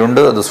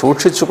പവിത്രതയുണ്ട്. അത്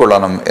സൂക്ഷിച്ചു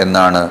കൊള്ളണം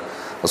എന്നാണ്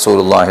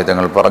റസൂലുള്ളാഹി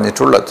തങ്ങൾ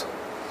പറഞ്ഞിട്ടുള്ളത്.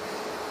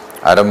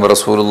 ആരംഭ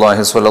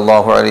റസൂലുള്ളാഹി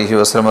സ്വല്ലല്ലാഹു അലൈഹി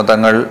വസല്ലം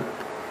തങ്ങൾ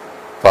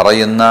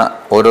പറയുന്ന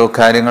ഓരോ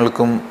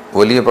കാര്യങ്ങൾക്കും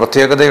വലിയ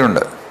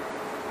പ്രത്യേകതയുണ്ട്.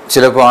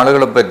 ചിലപ്പോൾ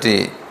ആളുകളെപ്പറ്റി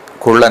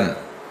കുള്ളൻ,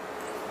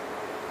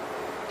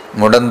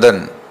 മുടന്തൻ,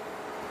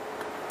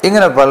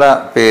 ഇങ്ങനെ പല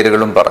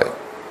പേരുകളും പറയും.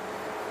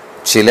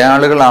 ചില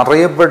ആളുകൾ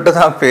അറിയപ്പെട്ടത്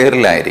ആ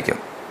പേരിലായിരിക്കും.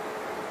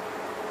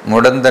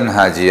 മുടന്തൻ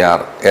ഹാജിയാർ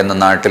എന്ന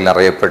നാട്ടിൽ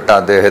അറിയപ്പെട്ട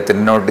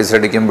അദ്ദേഹത്തിന് നോട്ടീസ്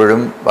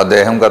അടിക്കുമ്പോഴും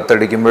അദ്ദേഹം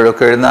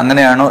കത്തടിക്കുമ്പോഴൊക്കെ എഴുതുന്ന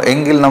അങ്ങനെയാണോ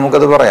എങ്കിൽ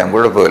നമുക്കത് പറയാം,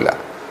 കുഴപ്പമില്ല.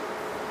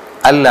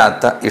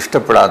 അല്ലാത്ത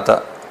ഇഷ്ടപ്പെടാത്ത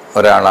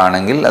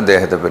ഒരാളാണെങ്കിൽ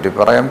അദ്ദേഹത്തെ പറ്റി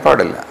പറയാൻ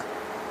പാടില്ല.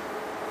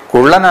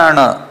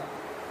 കുള്ളനാണ്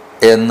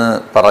എന്ന്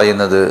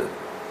പറയുന്നത്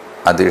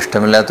അത്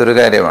ഇഷ്ടമില്ലാത്തൊരു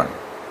കാര്യമാണ്.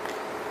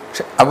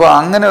 അപ്പോൾ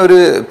അങ്ങനെ ഒരു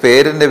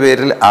പേരിൻ്റെ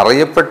പേരിൽ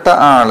അറിയപ്പെട്ട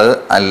ആൾ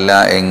അല്ല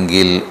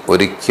എങ്കിൽ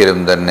ഒരിക്കലും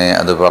തന്നെ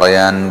അത്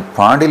പറയാൻ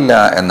പാടില്ല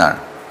എന്നാണ്.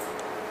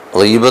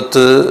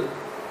 ഗീബത്ത്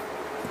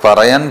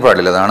പറയാൻ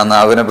പാടില്ല, അതാണ്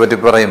നാവിനെ പറ്റി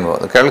പറയുമ്പോൾ.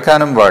 അത്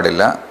കേൾക്കാനും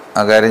പാടില്ല. ആ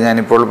കാര്യം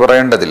ഞാനിപ്പോൾ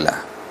പറയേണ്ടതില്ല.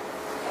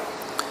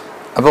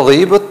 അപ്പോൾ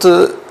ഗീബത്ത്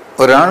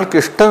ഒരാൾക്ക്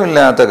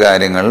ഇഷ്ടമില്ലാത്ത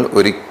കാര്യങ്ങൾ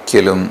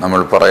ഒരിക്കലും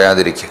നമ്മൾ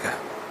പറയാതിരിക്കുക.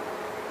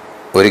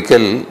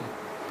 ഒരിക്കൽ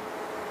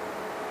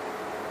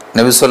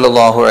നബി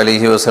സല്ലല്ലാഹു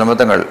അലൈഹി വസല്ലം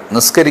തങ്ങൾ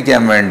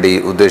നിസ്കരിക്കാൻ വേണ്ടി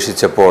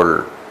ഉദ്ദേശിച്ചപ്പോൾ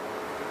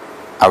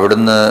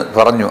അവിടുന്ന്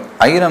പറഞ്ഞു,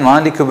 അയിന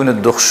മാലിക് ഇബ്നു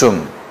ദുഖ്ശും,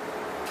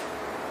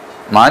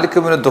 മാലിക്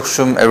ഇബ്നു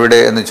ദുഖ്ശും എവിടെ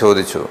എന്ന്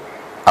ചോദിച്ചു.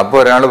 അപ്പോൾ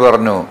ഒരാൾ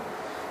പറഞ്ഞു,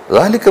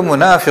 ദാലിക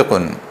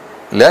മുനാഫിഖുൻ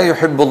ലാ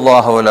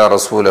യുഹിബ്ബുല്ലാഹ വലാ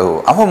റസൂലഹു,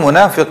 അവൻ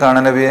മുനാഫിഖാണ്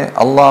നബിയെ,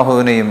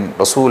 അള്ളാഹുവിനെയും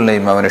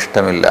റസൂലിനെയും അവന്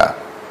ഇഷ്ടമില്ല.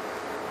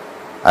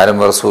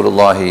 ആരംഭ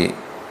റസൂലുള്ളാഹി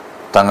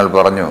തങ്ങൾ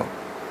പറഞ്ഞു,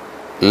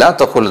 ലാ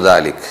തഖുൽ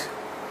ദാലിക്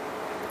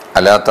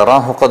അലാ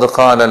തറാഹു ഖദ്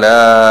ഖാല ലാ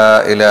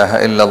ഇലാഹ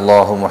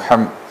ഇല്ലല്ലാഹു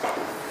മുഹമ്മദ്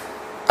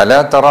അലാ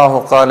തറാഹു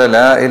ഖാല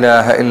ലാ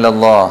ഇലാഹ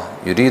ഇല്ലല്ലാഹ്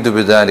യുരീദു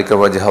ബിദാലിക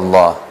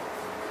വജ്ഹല്ലാഹ്,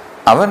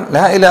 അവൻ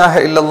ലാ ഇലാഹ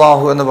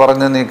ഇല്ലല്ലാഹു എന്ന്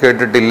പറഞ്ഞ് നീ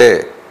കേട്ടിട്ടില്ലേ?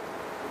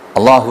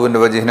 അള്ളാഹുവിൻ്റെ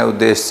വജ്ഹിനെ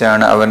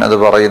ഉദ്ദേശിച്ചാണ് അവൻ അത്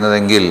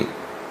പറയുന്നതെങ്കിൽ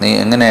നീ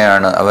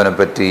എങ്ങനെയാണ്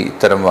അവനെപ്പറ്റി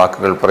ഇത്തരം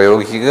വാക്കുകൾ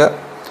പ്രയോഗിക്കുക?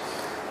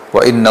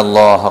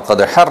 വഇന്നല്ലാഹ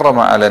ഖദ് ഹറമ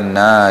അലൻ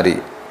നാരി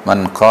മൻ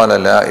ഖാല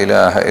ലാ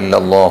ഇലാഹ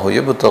ഇല്ലല്ലാഹു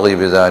യബ്തഗി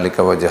ബിദാലിക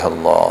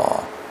വജ്ഹല്ലാഹ്,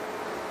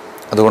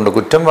 അതുകൊണ്ട്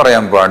കുറ്റം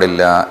പറയാൻ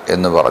പാടില്ല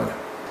എന്ന് പറഞ്ഞു.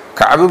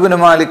 കഅബ് ഇബ്നു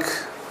മാലിക്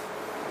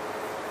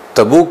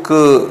തബൂക്ക്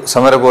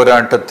സമര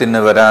പോരാട്ടത്തിന്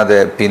വരാതെ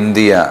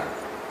പിന്തിയ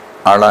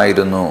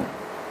ആളായിരുന്നു.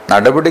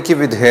 നടപടിക്ക്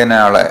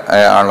വിധേയനായ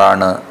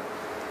ആളാണ്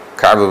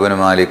കഅബ് ഇബ്നു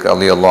മാലിക്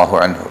റളിയല്ലാഹു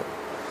അൻഹു.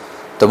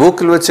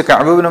 തബൂക്കിൽ വെച്ച്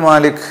കഅബ് ഇബ്നു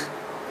മാലിക്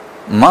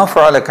മാ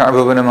ഫഅല കഅബ്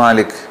ഇബ്നു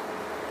മാലിക്,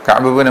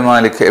 കഅബ് ഇബ്നു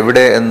മാലിക്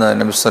എവിടെ എന്ന്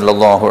നബി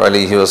സല്ലല്ലാഹു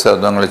അലൈഹി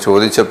വസല്ലം തങ്ങൾ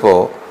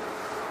ചോദിച്ചപ്പോൾ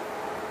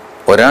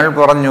ഒരാൾ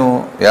പറഞ്ഞു,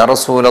 യാ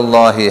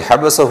റസൂലല്ലാഹി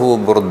ഹബസഹു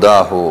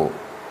ബുർദാഹു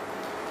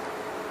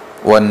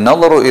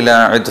വന്നളറു ഇലാ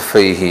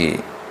ഇദ്ഫൈഹി,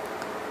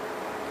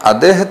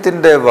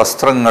 അദ്ദേഹത്തിൻ്റെ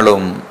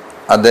വസ്ത്രങ്ങളും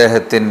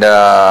അദ്ദേഹത്തിൻ്റെ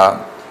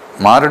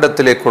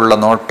മാറിടത്തിലേക്കുള്ള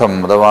നോട്ടം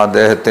അഥവാ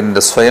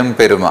അദ്ദേഹത്തിൻ്റെ സ്വയം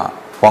പെരുമ,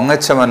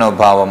 പൊങ്ങച്ച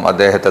മനോഭാവം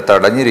അദ്ദേഹത്തെ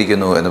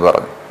തടഞ്ഞിരിക്കുന്നു എന്ന്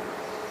പറഞ്ഞു.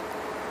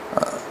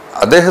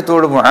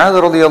 അദ്ദേഹത്തോട് മുആദ്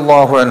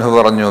റളിയല്ലാഹു അൻഹു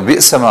പറഞ്ഞു,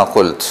 ബിഅസ മാ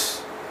ഖുൽത്,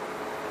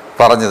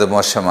 പറഞ്ഞത്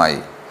മോശമായി.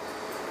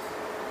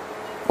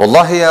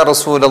 വല്ലാഹി യാ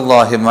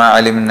റസൂലല്ലാഹി മാ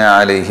അലിംനാ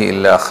അലൈഹി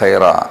ഇല്ലാ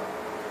ഖൈറ,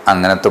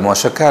 അങ്ങനത്തെ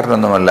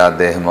മോശക്കാരനൊന്നുമല്ല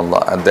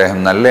അദ്ദേഹം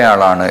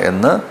നല്ലയാളാണ്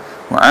എന്ന്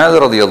മുആദ്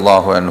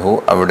റളിയല്ലാഹു അൻഹു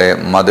അവിടെ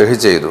മദ്ഹ്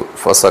ചെയ്തു.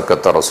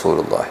 ഫസക്കത്ത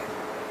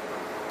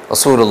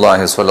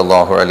റസൂലുള്ളാഹി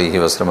സ്വല്ലല്ലാഹു അലൈഹി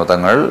വസല്ലം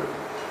തങ്ങൾ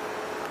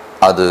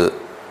അത്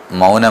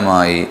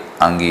മൗനമായി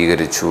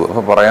അംഗീകരിച്ചു.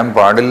 അപ്പോൾ പറയാൻ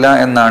പാടില്ല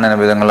എന്നാണ്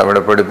നബി തങ്ങൾ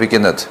അവിടെ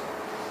പഠിപ്പിക്കുന്നത്.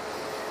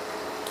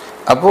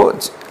 അപ്പോൾ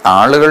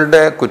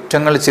ആളുകളുടെ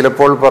കുറ്റങ്ങൾ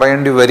ചിലപ്പോൾ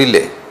പറയേണ്ടി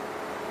വരില്ലേ?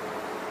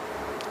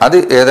 അത്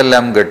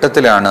ഏതെല്ലാം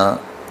ഘട്ടത്തിലാണ്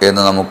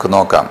എന്ന് നമുക്ക്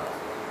നോക്കാം.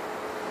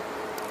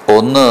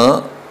 ഒന്ന്,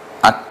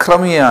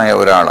 അക്രമിയായ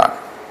ഒരാളാണ്.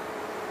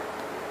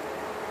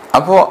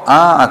 അപ്പോൾ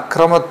ആ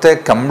അക്രമത്തെ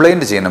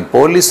കംപ്ലൈൻറ്റ് ചെയ്യണം.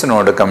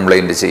 പോലീസിനോട്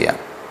കംപ്ലൈൻറ്റ് ചെയ്യാം,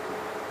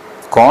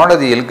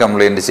 കോടതിയിൽ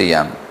കംപ്ലൈൻറ്റ്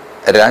ചെയ്യാം,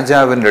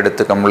 രാജാവിൻ്റെ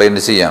അടുത്ത്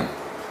കംപ്ലൈൻറ്റ് ചെയ്യാം.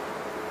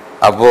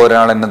 അപ്പോൾ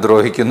ഒരാൾ എന്നെ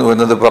ദ്രോഹിക്കുന്നു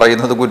എന്നത്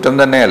പറയുന്നത് കുറ്റം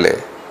തന്നെയല്ലേ?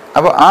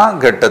 അപ്പോൾ ആ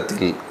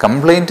ഘട്ടത്തിൽ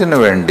കംപ്ലൈൻറ്റിന്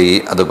വേണ്ടി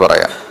അത്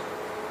പറയാം.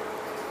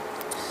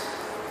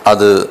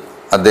 അത്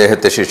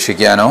അദ്ദേഹത്തെ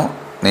ശിക്ഷിക്കാനോ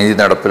നീതി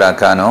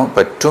നടപ്പിലാക്കാനോ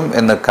പറ്റും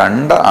എന്ന്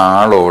കണ്ട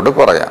ആളോട്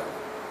പറയാം.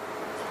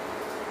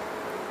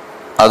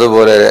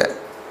 അതുപോലെ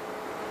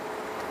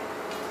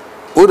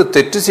ഒരു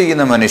തെറ്റ്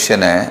ചെയ്യുന്ന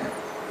മനുഷ്യനെ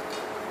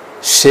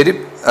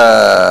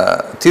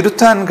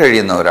തിരുത്താൻ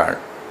കഴിയുന്ന ഒരാൾ,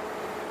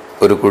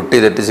 ഒരു കുട്ടി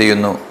തെറ്റ്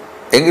ചെയ്യുന്നു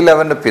എങ്കിൽ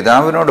അവൻ്റെ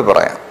പിതാവിനോട്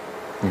പറയാം,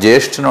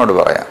 ജ്യേഷ്ഠനോട്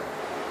പറയാം,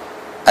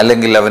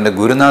 അല്ലെങ്കിൽ അവൻ്റെ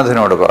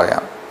ഗുരുനാഥനോട്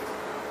പറയാം,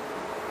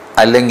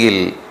 അല്ലെങ്കിൽ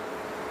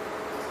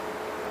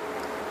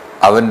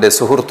അവൻ്റെ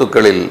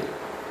സുഹൃത്തുക്കളിൽ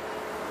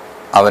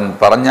അവൻ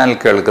പറഞ്ഞാൽ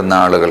കേൾക്കുന്ന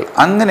ആളുകൾ,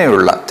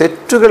 അങ്ങനെയുള്ള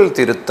തെറ്റുകൾ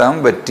തിരുത്താൻ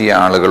പറ്റിയ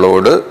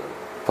ആളുകളോട്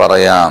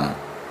പറയാം.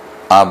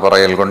 ആ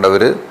പറയൽ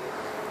കൊണ്ടവർ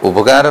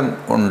ഉപകാരം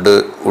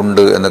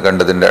ഉണ്ട് എന്ന്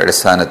കണ്ടതിൻ്റെ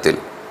അടിസ്ഥാനത്തിൽ.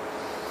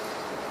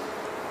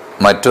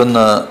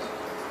 മറ്റൊന്ന്,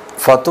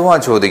 ഫത്വ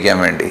ചോദിക്കാൻ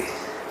വേണ്ടി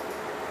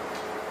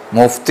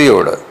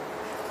മുഫ്തിയോട്,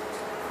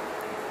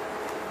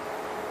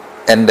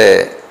 എൻ്റെ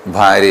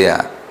ഭാര്യ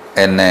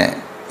എന്നെ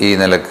ഈ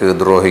നിലക്ക്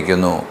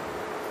ദ്രോഹിക്കുന്നു,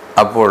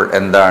 അപ്പോൾ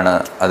എന്താണ്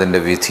അതിൻ്റെ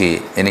വിധി?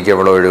 എനിക്ക്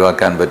അവളെ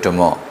ഒഴിവാക്കാൻ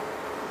പറ്റുമോ?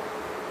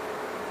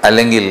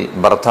 അല്ലെങ്കിൽ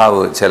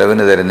ഭർത്താവ്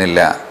ചെലവിന് തരുന്നില്ല,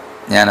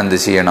 ഞാൻ എന്ത്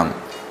ചെയ്യണം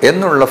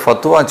എന്നുള്ള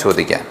ഫത്വ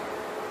ചോദിക്കാൻ.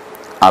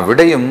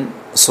 അവിടെയും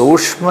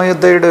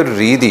സൂക്ഷ്മതയുടെ ഒരു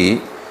രീതി,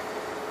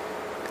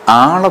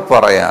 ആളെ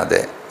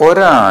പറയാതെ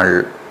ഒരാൾ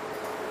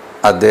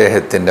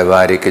അദ്ദേഹത്തിൻ്റെ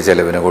ഭാര്യയ്ക്ക്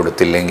ചെലവിന്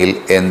കൊടുത്തില്ലെങ്കിൽ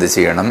എന്ത്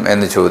ചെയ്യണം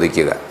എന്ന്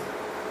ചോദിക്കുക.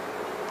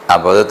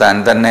 അപ്പോൾ അത് താൻ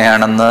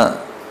തന്നെയാണെന്ന്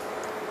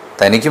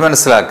തനിക്ക്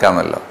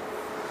മനസ്സിലാക്കാമല്ലോ.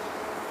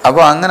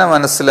 അപ്പോൾ അങ്ങനെ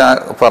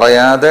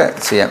പറയാതെ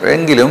ചെയ്യാം.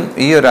 എങ്കിലും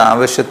ഈ ഒരു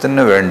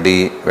ആവശ്യത്തിന് വേണ്ടി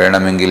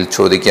വേണമെങ്കിൽ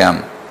ചോദിക്കാം.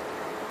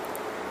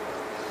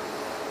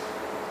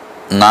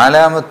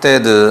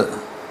 നാലാമത്തേത്,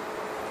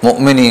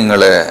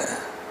 മുഅ്മിനീങ്ങളെ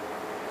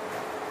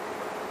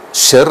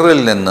ഷർറിൽ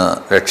നിന്ന്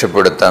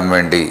രക്ഷപ്പെടുത്താൻ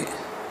വേണ്ടി,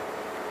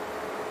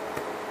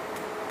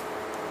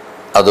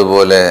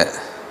 അതുപോലെ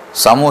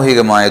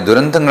സാമൂഹികമായ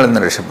ദുരന്തങ്ങളിൽ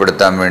നിന്ന്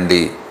രക്ഷപ്പെടുത്താൻ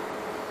വേണ്ടി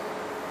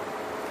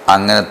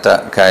അങ്ങനത്തെ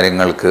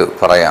കാര്യങ്ങൾക്ക്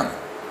പറയാം.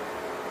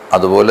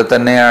 അതുപോലെ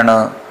തന്നെയാണ്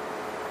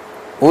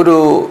ഒരു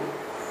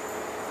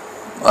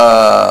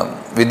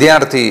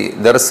വിദ്യാർത്ഥി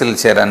ദർസിൽ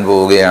ചേരാൻ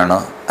പോവുകയാണ്,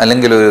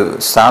 അല്ലെങ്കിൽ ഒരു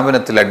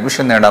സ്ഥാപനത്തിൽ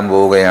അഡ്മിഷൻ നേടാൻ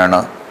പോവുകയാണ്.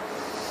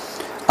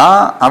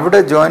 അവിടെ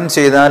ജോയിൻ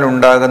ചെയ്താൽ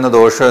ഉണ്ടാകുന്ന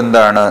ദോഷം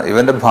എന്താണ്?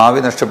 ഇവൻ്റെ ഭാവി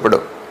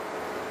നഷ്ടപ്പെടും.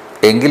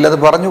 എങ്കിൽ അത്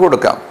പറഞ്ഞു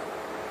കൊടുക്കാം.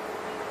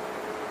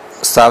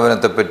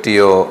 സ്ഥാപനത്തെ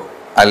പറ്റിയോ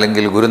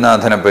അല്ലെങ്കിൽ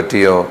ഗുരുനാഥനെ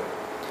പറ്റിയോ.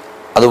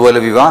 അതുപോലെ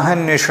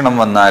വിവാഹാന്വേഷണം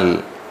വന്നാൽ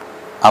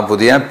ആ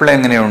പുതിയാപ്പിള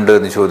എങ്ങനെയുണ്ട്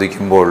എന്ന്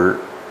ചോദിക്കുമ്പോൾ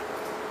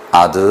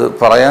അത്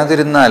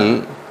പറയാതിരുന്നാൽ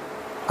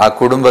ആ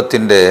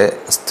കുടുംബത്തിൻ്റെ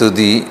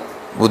സ്ഥിതി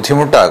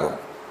ബുദ്ധിമുട്ടാകും.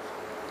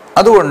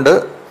 അതുകൊണ്ട്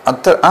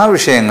ആ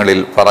വിഷയങ്ങളിൽ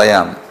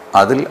പറയാം.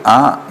 അതിൽ ആ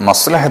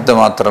മസ്ലഹത്ത്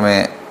മാത്രമേ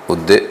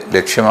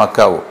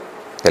ലക്ഷ്യമാക്കാവൂ.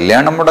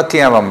 കല്യാണം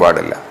മുടക്കിയാവാൻ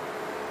പാടില്ല.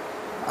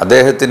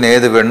 അദ്ദേഹത്തിന്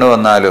ഏത് പെണ്ണ്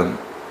വന്നാലും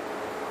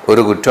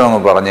ഒരു കുറ്റം അങ്ങ്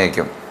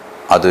പറഞ്ഞേക്കും.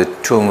 അത്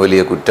ഏറ്റവും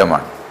വലിയ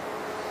കുറ്റമാണ്.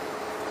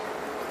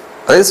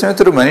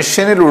 അതേസമയത്ത് ഒരു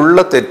മനുഷ്യനിലുള്ള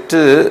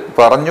തെറ്റ്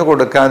പറഞ്ഞു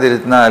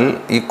കൊടുക്കാതിരുന്നാൽ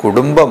ഈ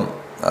കുടുംബം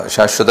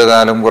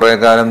ശാശ്വതകാലം കുറേ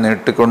കാലം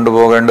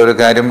നീട്ടിക്കൊണ്ടുപോകേണ്ട ഒരു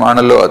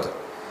കാര്യമാണല്ലോ അത്.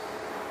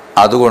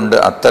 അതുകൊണ്ട്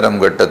അത്തരം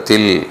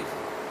ഘട്ടത്തിൽ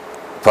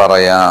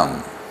പറയാം.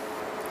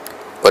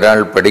 ഒരാൾ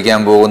പഠിക്കാൻ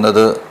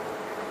പോകുന്നത്,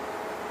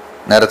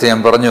 നേരത്തെ ഞാൻ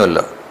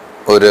പറഞ്ഞുവല്ലോ,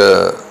 ഒരു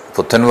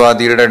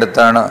പുത്തൻവാദിയുടെ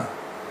അടുത്താണ്,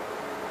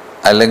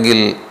 അല്ലെങ്കിൽ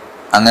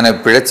അങ്ങനെ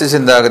പിഴച്ച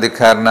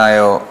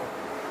ചിന്താഗതിക്കാരനായോ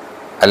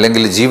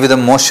അല്ലെങ്കിൽ ജീവിതം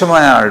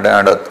മോശമായ ആളുടെ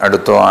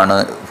അടുത്തോ ആണ്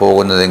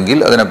പോകുന്നതെങ്കിൽ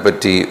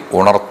അതിനെപ്പറ്റി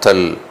ഉണർത്തൽ,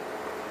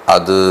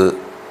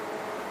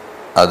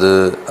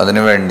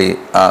 അതിനുവേണ്ടി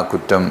ആ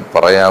കുറ്റം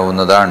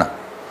പറയാവുന്നതാണ്.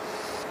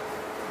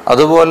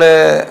 അതുപോലെ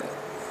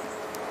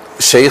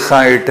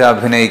ഷെയ്ഖായിട്ട്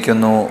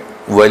അഭിനയിക്കുന്നു,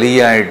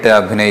 വലിയായിട്ട്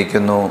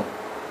അഭിനയിക്കുന്നു,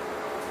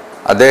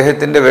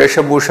 അദ്ദേഹത്തിൻ്റെ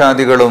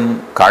വേഷഭൂഷാദികളും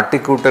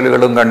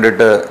കാട്ടിക്കൂട്ടലുകളും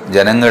കണ്ടിട്ട്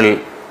ജനങ്ങൾ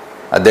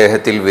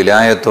അദ്ദേഹത്തിൽ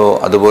വിലായത്തോ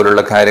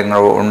അതുപോലുള്ള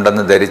കാര്യങ്ങളോ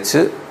ഉണ്ടെന്ന്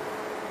ധരിച്ച്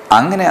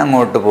അങ്ങനെ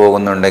അങ്ങോട്ട്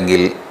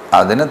പോകുന്നുണ്ടെങ്കിൽ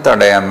അതിനെ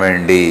തടയാൻ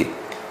വേണ്ടി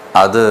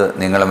അത്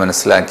നിങ്ങൾ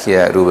മനസ്സിലാക്കിയ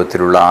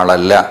രൂപത്തിലുള്ള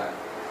ആളല്ല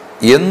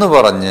എന്ന്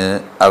പറഞ്ഞ്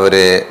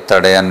അവരെ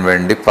തടയാൻ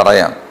വേണ്ടി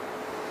പറയാം.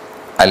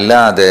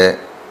 അല്ലാതെ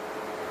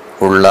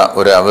ഉള്ള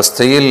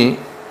ഒരവസ്ഥയിൽ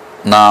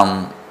നാം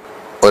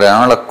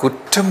ഒരാളെ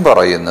കുറ്റം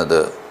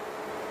പറയുന്നത്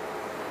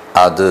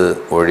അത്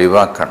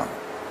ഒഴിവാക്കണം.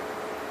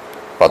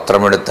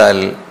 പത്രമെടുത്താൽ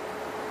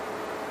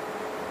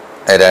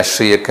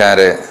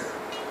രാഷ്ട്രീയക്കാരെ,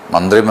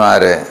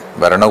 മന്ത്രിമാരെ,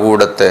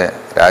 ഭരണകൂടത്തെ,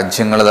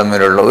 രാജ്യങ്ങൾ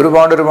തമ്മിലുള്ള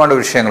ഒരുപാട്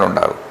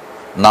വിഷയങ്ങളുണ്ടാകും.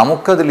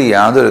 നമുക്കതിൽ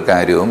യാതൊരു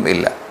കാര്യവും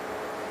ഇല്ല.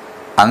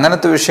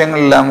 അങ്ങനത്തെ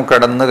വിഷയങ്ങളെല്ലാം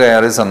കടന്നു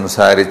കയറി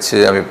സംസാരിച്ച്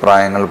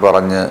അഭിപ്രായങ്ങൾ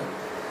പറഞ്ഞ്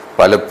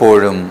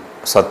പലപ്പോഴും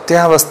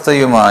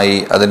സത്യാവസ്ഥയുമായി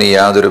അതിന്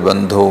യാതൊരു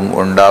ബന്ധവും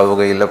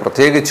ഉണ്ടാവുകയില്ല.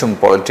 പ്രത്യേകിച്ചും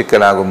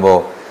പൊളിറ്റിക്കലാകുമ്പോൾ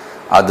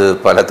അത്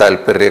പല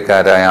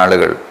താല്പര്യക്കാരായ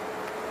ആളുകൾ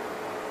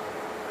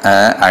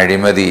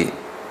അഴിമതി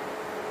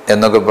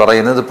എന്നൊക്കെ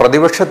പറയുന്നത്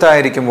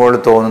പ്രതിപക്ഷത്തായിരിക്കുമ്പോൾ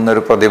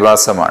തോന്നുന്നൊരു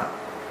പ്രതിഭാസമാണ്.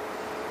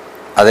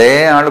 അതേ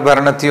ആൾ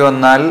ഭരണത്തിൽ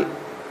വന്നാൽ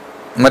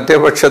മറ്റേ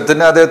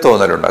പക്ഷത്തിന് അതേ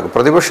തോന്നലുണ്ടാകും.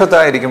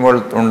 പ്രതിപക്ഷത്തായിരിക്കുമ്പോൾ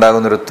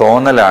ഉണ്ടാകുന്നൊരു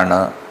തോന്നലാണ്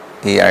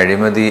ഈ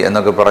അഴിമതി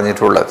എന്നൊക്കെ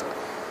പറഞ്ഞിട്ടുള്ളത്.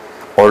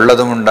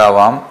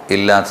 ഉള്ളതുമുണ്ടാവാം,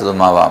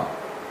 ഇല്ലാത്തതുമാവാം.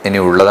 ഇനി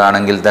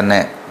ഉള്ളതാണെങ്കിൽ തന്നെ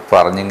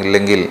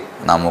പറഞ്ഞില്ലെങ്കിൽ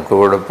നമുക്ക്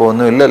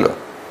കുഴപ്പമൊന്നുമില്ലല്ലോ.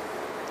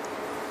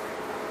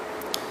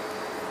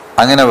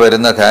 അങ്ങനെ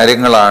വരുന്ന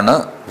കാര്യങ്ങളാണ്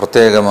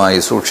പ്രത്യേകമായി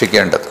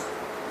സൂക്ഷിക്കേണ്ടത്.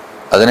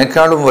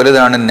 അതിനേക്കാളും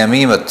വലുതാണ്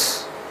നമീമത്ത്.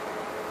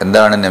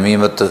 എന്താണ്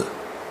നമീമത്ത്?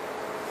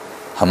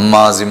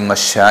 ഹമ്മാസിം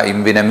മശ്ശാഇം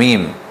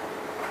ബിനമീം.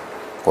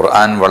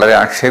 ഖുർആൻ വളരെ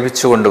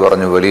ആക്ഷേപിച്ചുകൊണ്ട്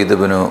പറഞ്ഞു. വലീദ്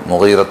ഇബ്നു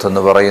മുഗീറത്ത്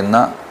എന്ന് പറയുന്ന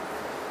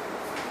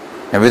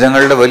നബി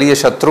തങ്ങളുടെ വലിയ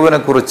ശത്രുവിനെ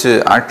കുറിച്ച്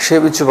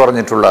ആക്ഷേപിച്ചു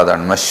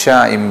പറഞ്ഞിട്ടുള്ളതാണ്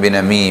മശ്ശാഇം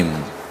ബിനമീം.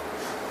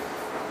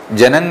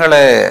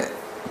 ജനങ്ങളെ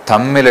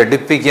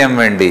തമ്മിലടിപ്പിക്കാൻ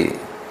വേണ്ടി,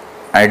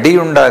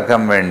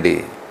 അടിയുണ്ടാക്കാൻ വേണ്ടി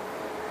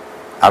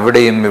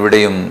അവിടെയും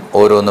ഇവിടെയും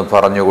ഓരോന്ന്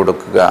പറഞ്ഞു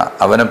കൊടുക്കുക,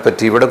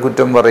 അവനെപ്പറ്റി ഇവിടെ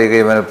കുറ്റം പറയുക,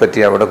 ഇവനെപ്പറ്റി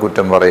അവിടെ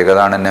കുറ്റം പറയുക.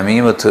 അതാണ്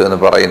നമീമത്ത് എന്ന്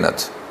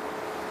പറയുന്നത്.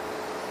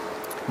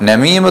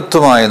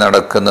 നമീമത്തുമായി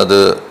നടക്കുന്നത്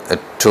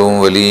ഏറ്റവും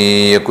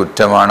വലിയ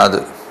കുറ്റമാണത്.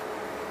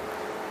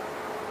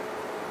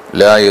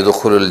 ലാ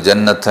യദ്ഖുലുൽ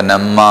ജന്നത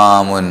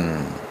നമ്മാമുൻ,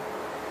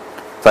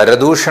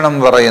 പരദൂഷണം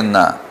പറയുന്ന,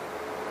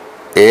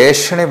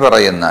 ഏഷണി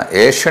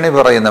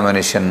പറയുന്ന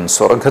മനുഷ്യൻ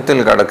സ്വർഗത്തിൽ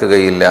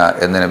കടക്കുകയില്ല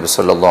എന്ന് നബി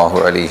സല്ലല്ലാഹു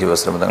അലൈഹി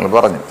വസല്ലം തങ്ങൾ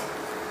പറഞ്ഞു.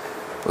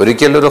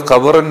 ഒരിക്കലൊരു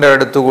ഖബറിൻ്റെ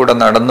അടുത്തുകൂടെ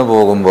നടന്നു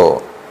പോകുമ്പോൾ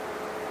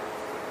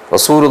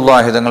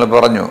റസൂലുള്ളാഹി തങ്ങൾ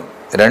പറഞ്ഞു,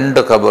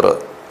 2 ഖബർ,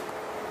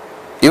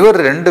 ഇവർ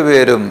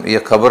രണ്ടുപേരും ഈ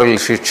ഖബറിൽ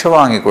ശിക്ഷ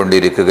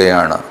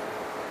വാങ്ങിക്കൊണ്ടിരിക്കുകയാണ്.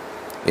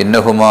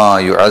 ഇന്നഹുമാ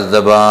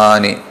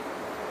യുഅദ്ദബാനി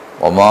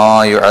വമാ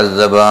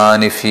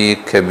യുഅദ്ദബാനി ഫീ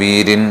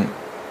കബീരിൻ,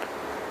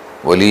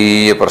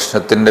 വലിയ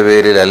പ്രശ്നത്തിൻ്റെ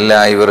പേരിലല്ല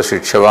ഇവർ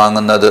ശിക്ഷ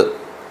വാങ്ങുന്നത്.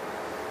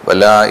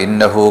 വലാ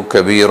ഇന്നഹു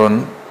കബീറുൻ,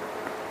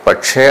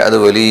 പക്ഷേ അത്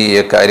വലിയ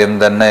കാര്യം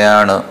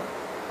തന്നെയാണ്.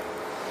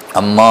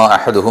 അമ്മാ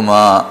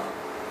അഹദുഹുമാ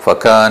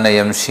ഫകാന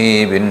യംശി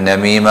ബിൻ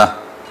നമീമ,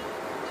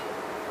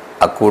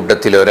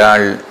 അക്കൂട്ടത്തിൽ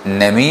ഒരാൾ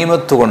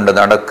നമീമത്ത് കൊണ്ട്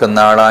നടക്കുന്ന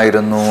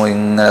ആളായിരുന്നു.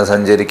 ഇങ്ങനെ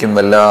സഞ്ചരിക്കും,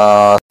 എല്ലാ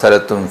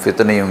സ്ഥലത്തും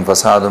ഫിത്നയും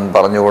ഫസാദും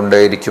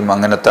പറഞ്ഞുകൊണ്ടേയിരിക്കും,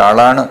 അങ്ങനത്തെ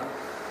ആളാണ്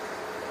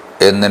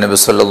എന്ന് നബി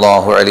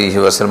സല്ലല്ലാഹു അലൈഹി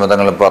വസല്ലം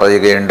തങ്ങൾ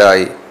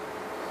പറയുകയുണ്ടായി.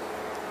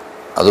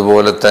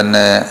 അതുപോലെ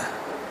തന്നെ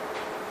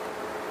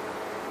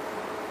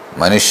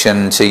മനുഷ്യൻ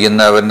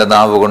ചെയ്യുന്ന, അവൻ്റെ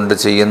നാവ് കൊണ്ട്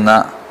ചെയ്യുന്ന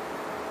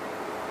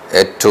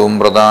ഏറ്റവും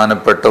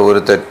പ്രധാനപ്പെട്ട ഒരു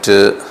തെറ്റ്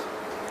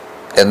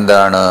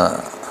എന്താണ്?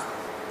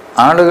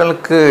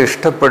 ആളുകൾക്ക്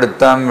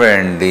ഇഷ്ടപ്പെടുത്താൻ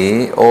വേണ്ടി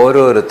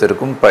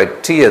ഓരോരുത്തർക്കും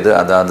പറ്റിയത്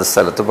അതാത്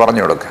സ്ഥലത്ത്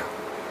പറഞ്ഞു കൊടുക്കുക.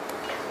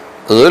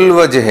 ദുൽ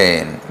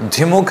വജ്ഹൈൻ,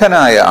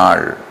 ദ്വിമുഖനായ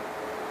ആൾ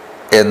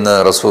എന്ന്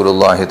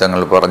റസൂലുള്ളാഹി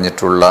തങ്ങൾ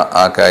പറഞ്ഞിട്ടുള്ള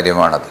ആ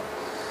കാര്യമാണത്.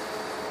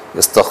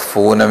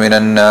 യസ്തഖ്ഫൂന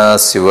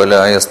മിനന്നാസി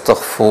വലാ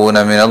യസ്തഖ്ഫൂന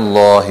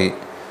മിനല്ലാഹി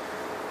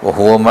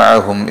വഹുവ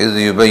മഅഹും ഇദ്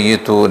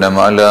യുബയ്യിതൂന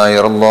മാ ലാ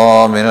യർളാ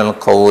മിനൽ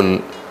ഖൗൽ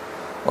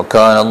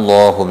വകാന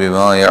അല്ലാഹു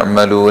ബിമാ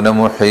യഅമലൂന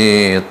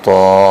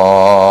മുഹീത്താ.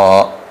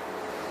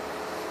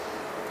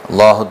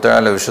 അല്ലാഹു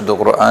തആല വിശുദ്ധ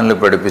ഖുർആനിൽ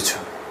പഠിപ്പിച്ചു,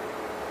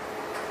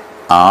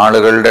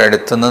 ആളുകളുടെ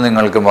അടുത്തുനിന്ന്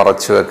നിങ്ങൾക്ക്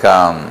മറച്ചു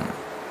വെക്കാം,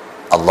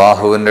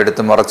 അള്ളാഹുവിൻ്റെ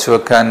അടുത്ത് മറച്ചു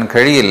വെക്കാൻ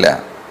കഴിയില്ല.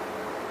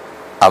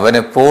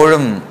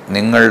 അവനെപ്പോഴും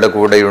നിങ്ങളുടെ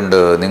കൂടെയുണ്ട്,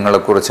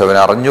 നിങ്ങളെക്കുറിച്ച് അവൻ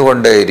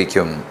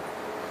അറിഞ്ഞുകൊണ്ടേയിരിക്കും.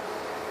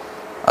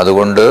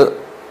 അതുകൊണ്ട്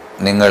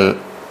നിങ്ങൾ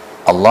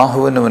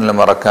അള്ളാഹുവിന് മുന്നിൽ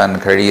മറക്കാൻ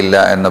കഴിയില്ല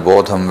എന്ന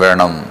ബോധം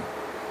വേണം.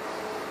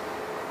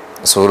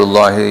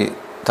 റസൂലുള്ളാഹി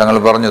തങ്ങൾ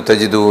പറഞ്ഞു,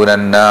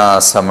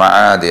 തജിദൂനന്നാസ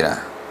മആദിന,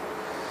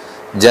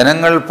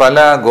 ജനങ്ങൾ പല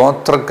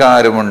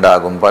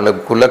ഗോത്രക്കാരുമുണ്ടാകും, പല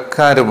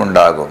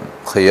കുലക്കാരുമുണ്ടാകും.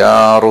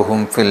 ഖിയാറുഹും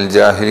ഫിൽ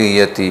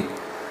ജാഹിലിയ്യത്തി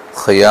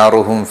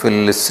ഖിയാറുഹും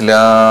ഫിൽ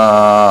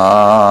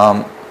ഇസ്ലാം,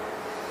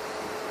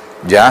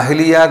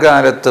 ജാഹിലിയ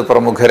കാലത്ത്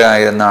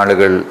പ്രമുഖരായിരുന്ന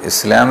ആളുകൾ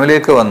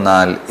ഇസ്ലാമിലേക്ക്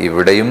വന്നാൽ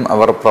ഇവിടെയും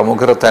അവർ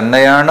പ്രമുഖർ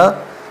തന്നെയാണ്.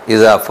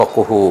 ഇദാ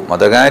ഫഖഹു,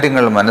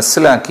 മതകാര്യങ്ങൾ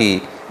മനസ്സിലാക്കി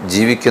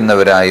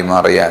ജീവിക്കുന്നവരായി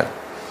മാറിയാൽ.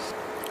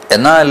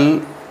 എന്നാൽ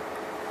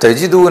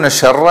തജിദൂന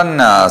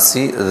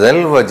ശർറന്നാസി ദൽ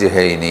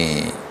വജ്ഹൈനി,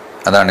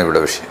 അതാണ് ഇവിടെ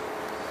വിഷയം.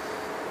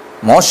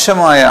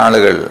 മോശമായ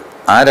ആളുകൾ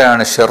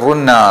ആരാണ്?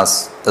 ഷർറുന്നാസ്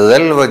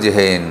ദൽ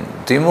വജ്ഹൈൻ,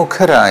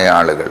 ദ്വിമുഖരായ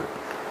ആളുകൾ.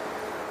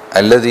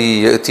 അല്ലദീ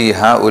യഅതി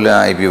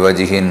ഹൗലാഇ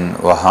ബിവജ്ഹിൻ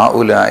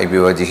വഹൗലാഇ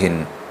ബിവജ്ഹിൻ,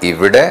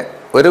 ഇവിടെ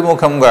ഒരു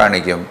മുഖം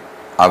കാണിക്കും,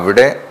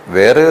 അവിടെ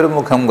വേറെ ഒരു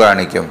മുഖം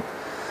കാണിക്കും.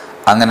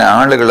 അങ്ങനെ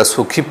ആളുകളെ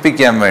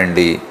സുഖിപ്പിക്കാൻ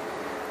വേണ്ടി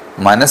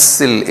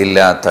മനസ്സിൽ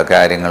ഇല്ലാത്ത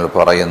കാര്യങ്ങൾ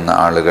പറയുന്ന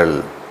ആളുകൾ,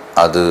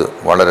 അത്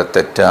വളരെ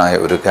തെറ്റായ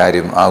ഒരു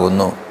കാര്യം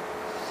ആകുന്നു.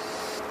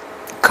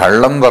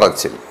 കള്ളം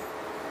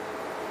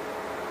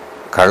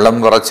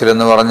പറച്ചിൽ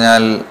എന്ന്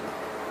പറഞ്ഞാൽ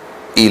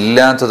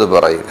ഇല്ലാത്തത്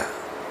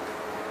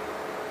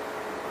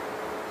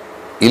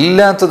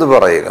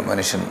പറയുക.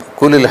 മനുഷ്യൻ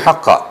കുലിൽ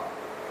ഹഖ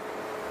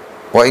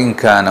വഇൻ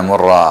കാന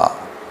മുറ,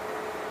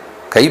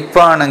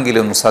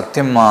 കയ്പാണെങ്കിലും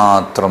സത്യം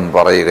മാത്രം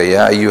പറയുക.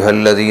 യാ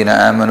അയ്യുഹല്ലദീന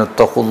ആമനു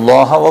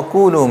തഖുല്ലാഹ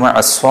വകൂനു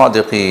മഅസ്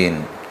സ്വാദിഖീൻ,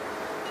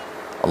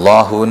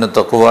 അല്ലാഹുവിനെ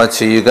തഖ്വ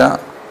ചെയ്യുക,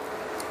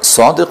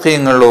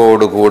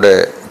 സ്വാദിഖീങ്ങളോടുകൂടെ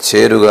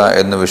ചേരുക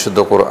എന്ന് വിശുദ്ധ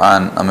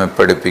ഖുർആൻ നമ്മെ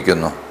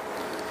പഠിപ്പിക്കുന്നു.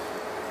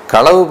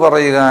 കളവ്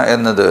പറയുക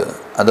എന്നത്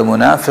അത്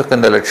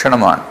മുനാഫിഖിൻ്റെ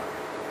ലക്ഷണമാണ്.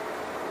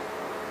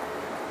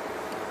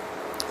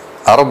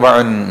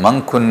 അർബഉൻ മൻ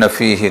കുന്ന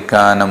ഫീഹി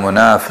കാന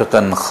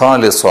മുനാഫിഖൻ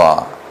ഖാലിസ,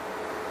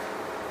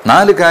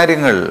 4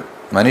 കാര്യങ്ങൾ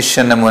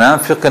മനുഷ്യൻ്റെ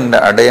മുനാഫിഖിൻ്റെ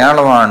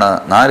അടയാളമാണ്.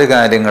 4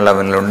 കാര്യങ്ങൾ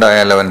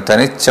അവനിലുണ്ടായാൽ അവൻ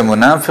തനിച്ച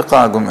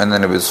മുനാഫിഖാകും എന്ന്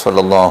നബി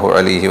സല്ലല്ലാഹു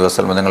അലൈഹി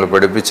വസല്ലം നിങ്ങൾ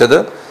പഠിപ്പിച്ചത്.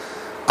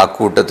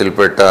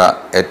 അക്കൂട്ടത്തിൽപ്പെട്ട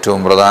ഏറ്റവും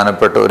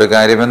പ്രധാനപ്പെട്ട ഒരു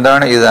കാര്യം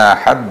എന്താണ്? ഇദാ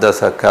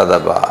ഹദ്ദസ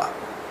കദബ,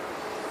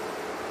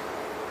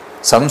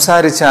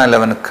 സംസാരിച്ചാൽ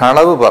അവൻ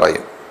കളവ്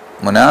പറയും.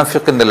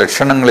 മുനാഫിഖിൻ്റെ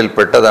ലക്ഷണങ്ങളിൽ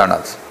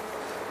പെട്ടതാണത്.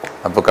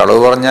 അപ്പോൾ കളവ്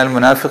പറഞ്ഞാൽ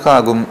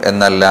മുനാഫിഖാകും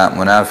എന്നല്ല,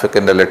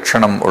 മുനാഫിഖിൻ്റെ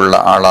ലക്ഷണം ഉള്ള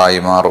ആളായി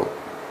മാറും.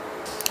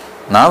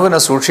 നാവിനെ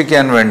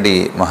സൂക്ഷിക്കാൻ വേണ്ടി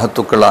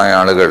മഹത്തുക്കളായ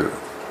ആളുകൾ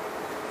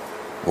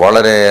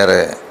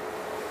വളരെയേറെ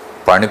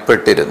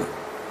പണിപ്പെട്ടിരുന്നു.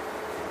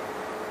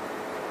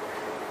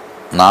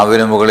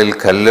 നാവിന് മുകളിൽ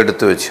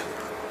കല്ലെടുത്ത് വെച്ചു.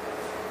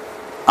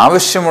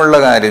 ആവശ്യമുള്ള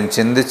കാര്യം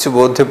ചിന്തിച്ച്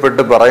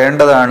ബോധ്യപ്പെട്ട്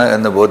പറയേണ്ടതാണ്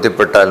എന്ന്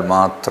ബോധ്യപ്പെട്ടാൽ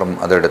മാത്രം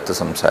അതെടുത്ത്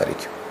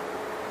സംസാരിക്കും.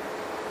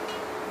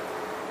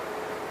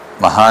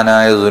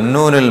 മഹാനായ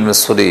ദുന്നൂനുൽ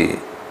മിസ്രി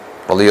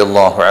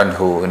റളിയല്ലാഹു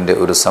അൻഹുവിൻ്റെ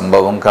ഒരു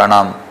സംഭവം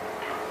കാണാം.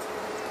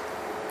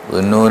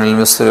 ദുന്നൂനുൽ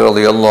മിസ്രി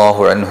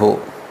റളിയല്ലാഹു അൻഹു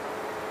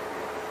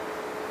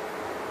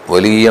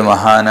വലിയ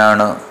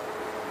മഹാനാണ്,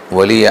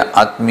 വലിയ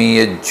ആത്മീയ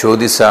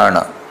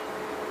ജ്യോതിസാണ്.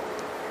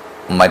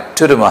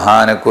 മറ്റൊരു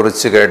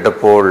മഹാനെക്കുറിച്ച്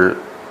കേട്ടപ്പോൾ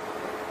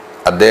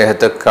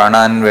അദ്ദേഹത്തെ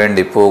കാണാൻ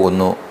വേണ്ടി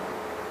പോകുന്നു.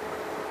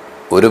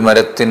 ഒരു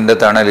മരത്തിൻ്റെ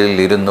തണലിൽ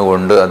ഇരുന്നു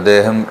കൊണ്ട്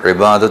അദ്ദേഹം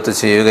ഇബാദത്ത്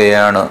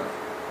ചെയ്യുകയാണ്.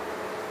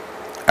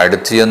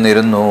 അടുത്ത്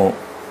ചെന്നിരുന്നു,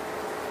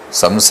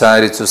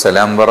 സംസാരിച്ചു,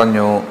 സലാം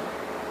പറഞ്ഞു,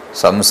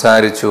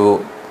 സംസാരിച്ചു.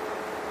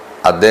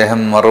 അദ്ദേഹം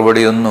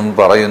മറുപടിയൊന്നും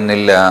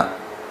പറയുന്നില്ല.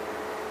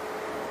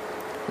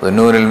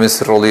 ദുന്നൂനുൽ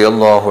മിസ്രി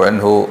റളിയല്ലാഹു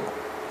അൻഹു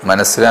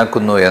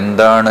മനസ്സിലാക്കുന്നു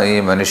എന്താണ് ഈ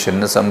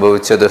മനുഷ്യന്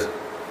സംഭവിച്ചത്.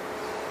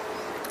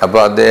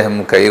 അപ്പോൾ അദ്ദേഹം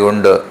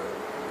കൈകൊണ്ട്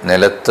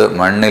നിലത്ത്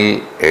മണ്ണിൽ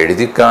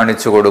എഴുതി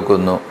കാണിച്ചു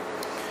കൊടുക്കുന്നു.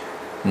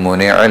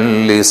 മുനിഅൽ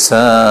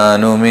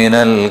ലിസാനു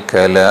മിനൽ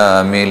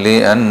കലാമി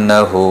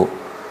ലിഅന്നഹു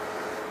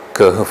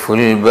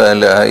കഹ്ഫുൽ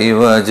ബലാഇ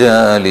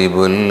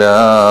വജാലിബുൽ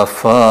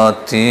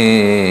ആഫാതി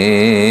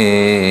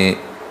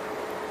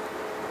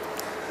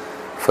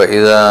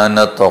فإذا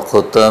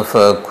نطقت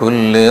فكن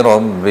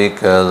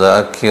لربك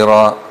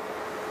ذاكرا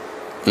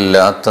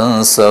لا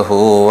تنسه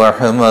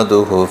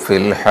واحمده في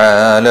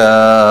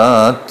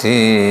الحالات.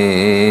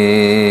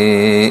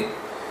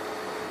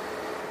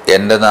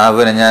 എൻ്റെ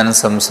നാവിനെ ഞാൻ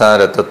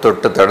സംസാരത്തെ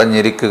തൊട്ട്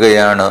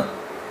തടഞ്ഞിരിക്കുകയാണ്.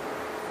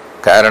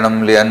 കാരണം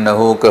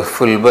ലിഅന്നഹു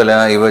കഹ്ഫുൽ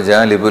ബലാഇ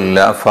വജാലിബുൽ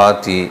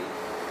ആഫാതി,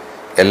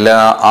 എല്ലാ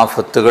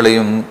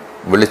ആഫത്തുകളെയും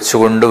വിളിച്ചു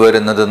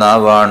കൊണ്ടുവരുന്നത്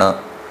നാവാണ്.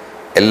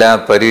 എല്ലാ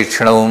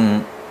പരീക്ഷണവും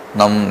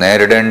നാം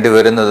നേരിടേണ്ടി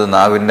വരുന്നത്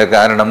നാവിൻ്റെ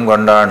കാരണം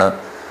കൊണ്ടാണ്.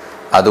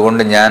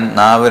 അതുകൊണ്ട് ഞാൻ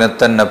നാവിനെ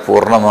തന്നെ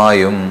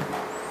പൂർണ്ണമായും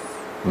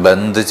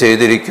ബന്ദ്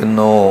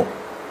ചെയ്തിരിക്കുന്നു.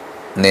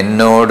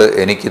 നിന്നോട്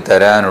എനിക്ക്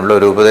തരാനുള്ള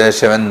ഒരു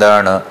ഉപദേശം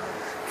എന്താണ്?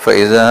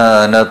 ഫഇദാ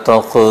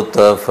നതഖത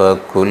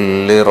ഫകുൽ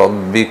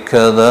ലിറബ്ബിക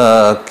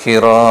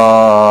ദാകിറാ,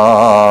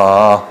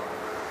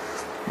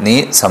 നീ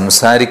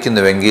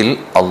സംസാരിക്കുന്നുവെങ്കിൽ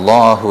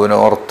അള്ളാഹുവിനെ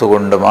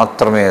ഓർത്തുകൊണ്ട്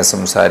മാത്രമേ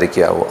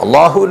സംസാരിക്കാവൂ,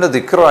 അള്ളാഹുവിൻ്റെ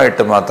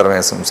ദിക്റായിട്ട് മാത്രമേ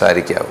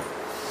സംസാരിക്കാവൂ.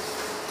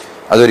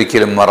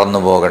 അതൊരിക്കലും മറന്നു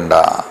പോകണ്ട,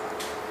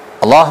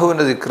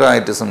 അള്ളാഹുവിൻ്റെ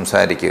ദിക്റായിട്ട്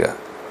സംസാരിക്കുക.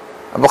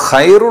 അപ്പോൾ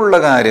ഖൈറുള്ള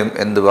കാര്യം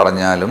എന്ത്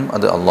പറഞ്ഞാലും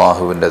അത്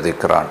അള്ളാഹുവിൻ്റെ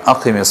ദിക്റാണ്.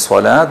 അഖിമി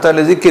സ്വലാത്ത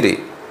ലിദിക്രി,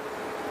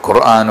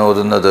 ഖുർആൻ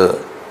ഓതുന്നത്,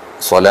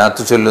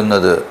 സ്വലാത്ത്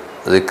ചൊല്ലുന്നത്,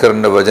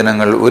 ദിക്റിൻ്റെ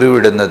വചനങ്ങൾ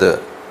ഉരുവിടുന്നത്,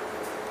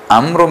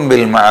 അംറും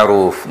ബിൽ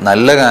മഅറൂഫ്,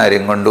 നല്ല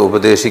കാര്യം കൊണ്ട്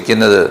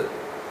ഉപദേശിക്കുന്നത്,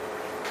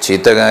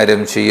 ചീത്ത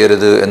കാര്യം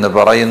ചെയ്യരുത് എന്ന്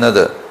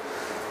പറയുന്നത്,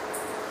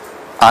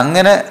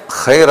 അങ്ങനെ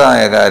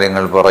ഖൈറായ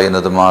കാര്യങ്ങൾ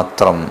പറയുന്നത്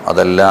മാത്രം,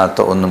 അതല്ലാത്ത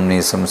ഒന്നും നീ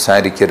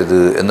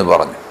സംസാരിക്കരുത് എന്ന്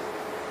പറഞ്ഞു.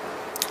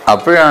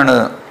 അപ്പോഴാണ്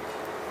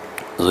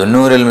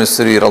ദുന്നൂനുൽ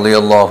മിസ്രി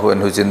റളിയല്ലാഹു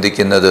അൻഹു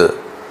ചിന്തിക്കുന്നത്,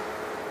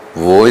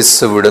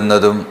 വോയിസ്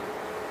വിടുന്നതും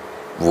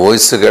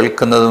വോയിസ്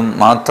കേൾക്കുന്നതും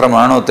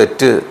മാത്രമാണോ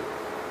തെറ്റ്?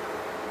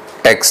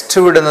 ടെക്സ്റ്റ്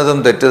വിടുന്നതും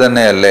തെറ്റ്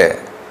തന്നെയല്ലേ?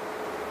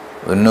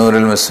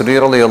 ദുന്നൂനുൽ മിസ്രി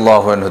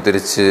റളിയല്ലാഹു അൻഹു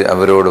തിരിച്ച്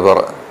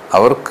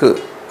അവർക്ക്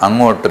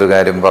അങ്ങോട്ടൊരു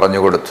കാര്യം പറഞ്ഞു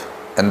കൊടുത്തു.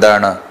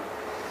 എന്താണ്?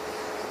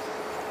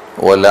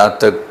 ولا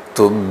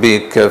تكتب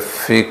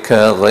بكفك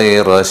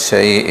غير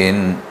شيء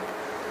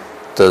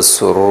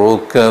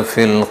تسرك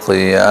في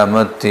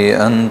القيامة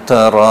أن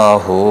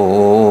تراه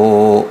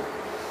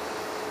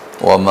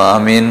وما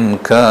من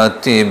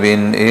كاتب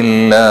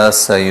إلا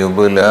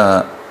سيبلى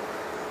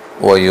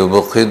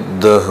ويبقي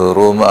الدهر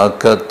ما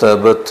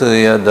كتبت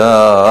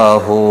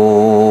يداه.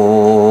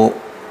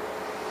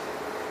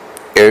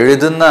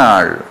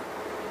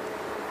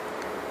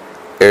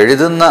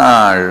 എഴുതുന്ന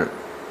ആൾ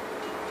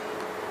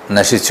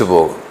നശിച്ചു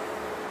പോകും,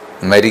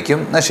 മരിക്കും,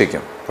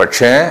 നശിക്കും.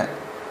 പക്ഷേ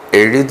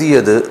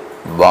എഴുതിയത്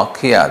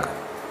ബാക്കിയാകും.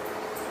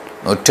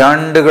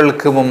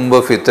 നൂറ്റാണ്ടുകൾക്ക് മുമ്പ്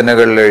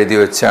ഫിത്നകൾ എഴുതി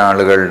വെച്ച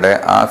ആളുകളുടെ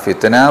ആ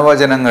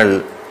ഫിത്നാവചനങ്ങൾ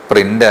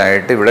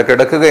പ്രിൻ്റായിട്ട് ഇവിടെ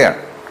കിടക്കുകയാണ്.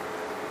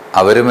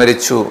 അവർ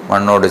മരിച്ചു,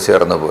 മണ്ണോട്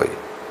ചേർന്ന് പോയി.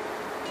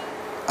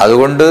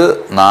 അതുകൊണ്ട്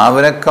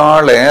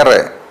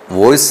നാവിനേക്കാളേറെ,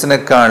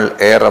 വോയിസിനേക്കാൾ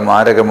ഏറെ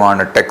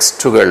മാരകമാണ്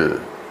ടെക്സ്റ്റുകൾ.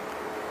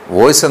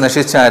 Voice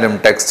നശിച്ചാലും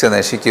text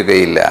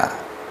നശിക്കുകയില്ല.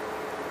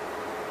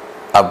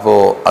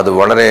 അപ്പോൾ അത്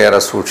വളരെയേറെ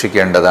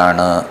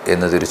സൂക്ഷിക്കേണ്ടതാണ്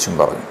എന്ന് തിരിച്ചും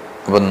പറഞ്ഞു.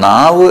 അപ്പോൾ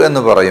നാവ്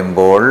എന്ന്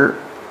പറയുമ്പോൾ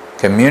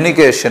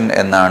കമ്മ്യൂണിക്കേഷൻ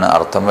എന്നാണ്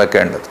അർത്ഥം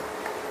വെക്കേണ്ടത്.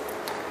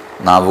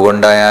 നാവ്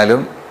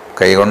കൊണ്ടായാലും,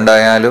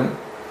 കൈകൊണ്ടായാലും,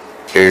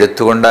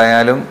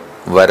 എഴുത്തുകൊണ്ടായാലും,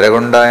 വര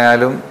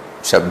കൊണ്ടായാലും,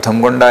 ശബ്ദം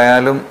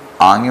കൊണ്ടായാലും,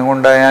 ആംഗ്യം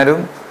കൊണ്ടായാലും,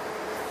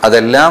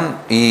 അതെല്ലാം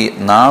ഈ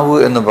നാവ്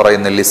എന്ന്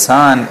പറയുന്ന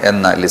ലിസാൻ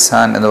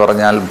എന്ന്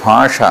പറഞ്ഞാൽ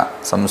ഭാഷ,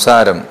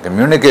 സംസാരം,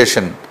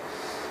 കമ്മ്യൂണിക്കേഷൻ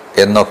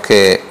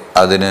എന്നൊക്കെ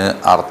അതിന്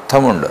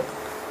അർത്ഥമുണ്ട്.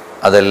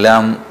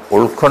 അതെല്ലാം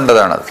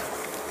ഉൾക്കൊണ്ടതാണത്.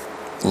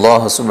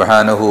 അല്ലാഹു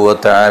സുബ്ഹാനഹു വ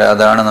തആല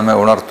അതാണ് നമ്മെ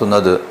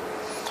ഉണർത്തുന്നത്.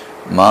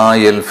 മാ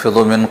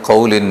യൽഫിദു മിൻ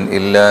ഖൗലിൻ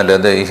ഇല്ലാ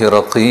ലദൈഹി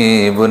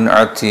റഖീബുൻ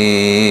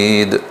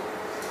അതീദ്.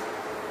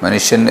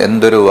 മനുഷ്യൻ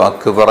എന്തൊരു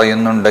വാക്ക്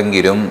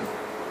പറയുന്നുണ്ടെങ്കിലും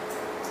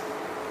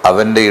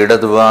അവൻ്റെ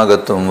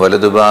ഇടതുഭാഗത്തും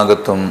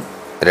വലതുഭാഗത്തും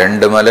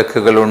 2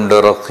 മലക്കുകളുണ്ട്,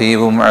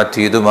 റഖീബും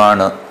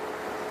അതീദുമാണ്.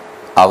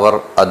 അവർ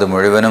അത്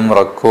മുഴുവനും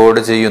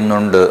റെക്കോർഡ്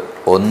ചെയ്യുന്നുണ്ട്,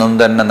 ഒന്നും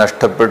തന്നെ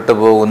നഷ്ടപ്പെട്ടു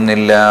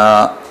പോകുന്നില്ല.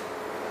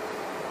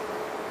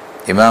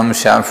 ഇമാം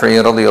ഷാഫിഈ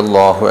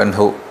റളിയല്ലാഹു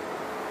അൻഹു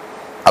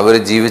അവർ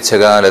ജീവിച്ച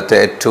കാലത്തെ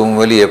ഏറ്റവും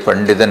വലിയ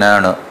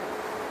പണ്ഡിതനാണ്,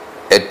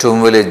 ഏറ്റവും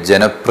വലിയ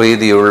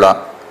ജനപ്രീതിയുള്ള,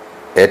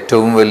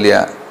 ഏറ്റവും വലിയ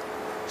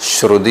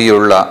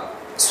ശ്രുതിയുള്ള,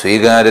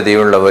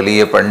 സ്വീകാര്യതയുള്ള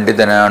വലിയ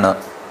പണ്ഡിതനാണ്.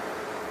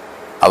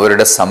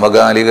 അവരുടെ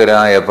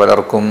സമകാലികരായ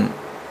പലർക്കും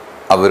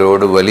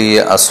അവരോട് വലിയ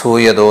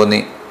അസൂയ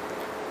തോന്നി.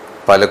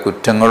 പല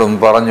കുറ്റങ്ങളും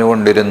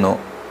പറഞ്ഞുകൊണ്ടിരുന്നു,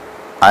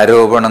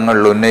 ആരോപണങ്ങൾ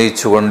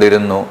ഉന്നയിച്ചു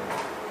കൊണ്ടിരുന്നു.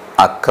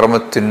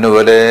 അക്രമത്തിനു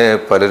വരെ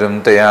പലരും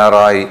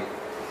തയ്യാറായി.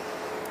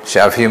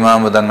 ശാഫി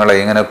ഇമാം തങ്ങളെ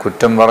ഇങ്ങനെ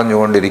കുറ്റം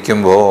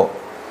പറഞ്ഞുകൊണ്ടിരിക്കുമ്പോൾ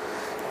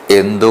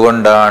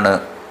എന്തുകൊണ്ടാണ്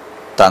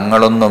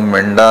തങ്ങളൊന്നും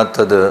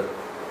മിണ്ടാത്തത്,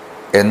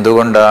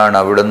 എന്തുകൊണ്ടാണ്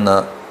അവിടുന്ന്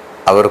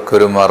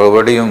അവർക്കൊരു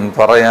മറുപടിയും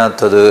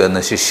പറയാത്തത്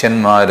എന്ന്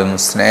ശിഷ്യന്മാരും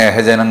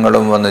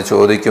സ്നേഹജനങ്ങളും വന്ന്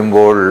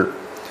ചോദിക്കുമ്പോൾ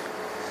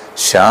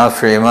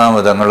ശാഫി ഇമാം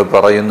തങ്ങൾ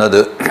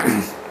പറയുന്നത്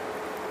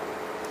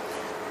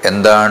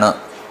എന്താണ്?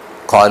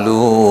 ഖാലൂ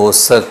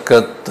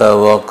സക്കത്ത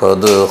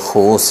വഖദ്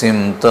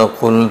ഖൂസിംത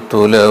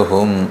ഖുൽതു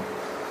ലഹും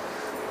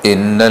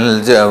ഇന്നൽ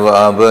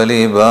ജവാബ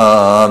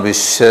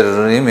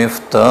ലിബാബിശ്ശർരി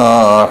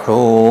മിഫ്താഹു.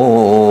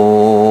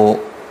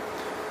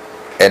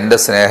 എൻ്റെ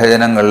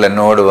സ്നേഹജനങ്ങൾ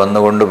എന്നോട്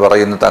വന്നുകൊണ്ട്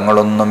പറയുന്നു,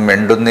 തങ്ങളൊന്നും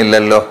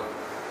മിണ്ടുന്നില്ലല്ലോ,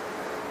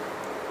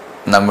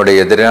 നമ്മുടെ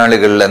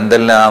എതിരാളികൾ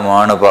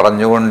എന്തെല്ലാമാണ്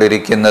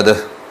പറഞ്ഞുകൊണ്ടിരിക്കുന്നത്.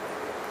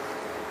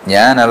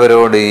 ഞാൻ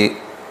അവരോട്,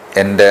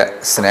 എൻ്റെ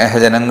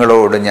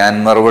സ്നേഹജനങ്ങളോട് ഞാൻ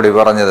മറുപടി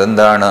പറഞ്ഞത്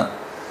എന്താണ്?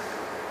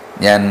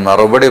 ഞാൻ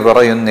മറുപടി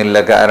പറയുന്നില്ല,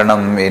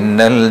 കാരണം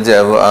ഇന്നൽ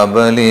ജവാബ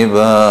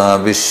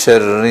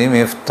ലിബാബിശ്ശർരി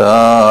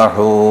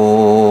മിഫ്താഹു,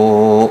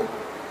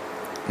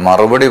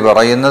 മറുപടി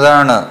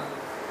പറയുന്നതാണ്,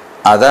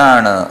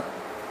 അതാണ്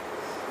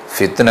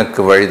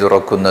ഫിത്നക്ക് വഴി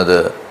തുറക്കുന്നത്.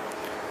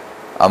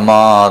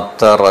 അമാ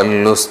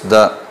തറല്ലുസ്ദ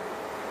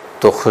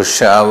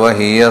തുഖ്ശാ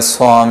വഹിയ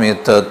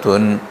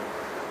സ്വാമിതതുൻ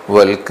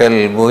വൽ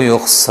കൽബു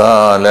യുഖ്സാ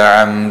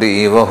ലഅംരി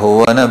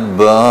വഹുവ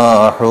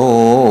നബ്ബാഹു.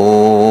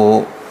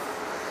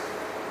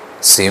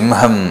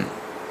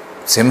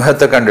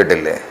 സിംഹത്തെ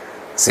കണ്ടിട്ടില്ലേ?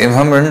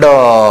 സിംഹം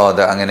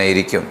മിണ്ടാതെ അങ്ങനെ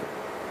ഇരിക്കും,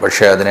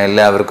 പക്ഷെ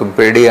അതിനെല്ലാവർക്കും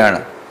പേടിയാണ്.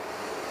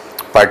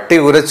 പട്ടി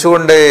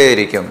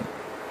ഉരച്ചുകൊണ്ടേയിരിക്കും,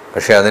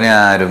 പക്ഷെ അതിനെ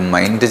ആരും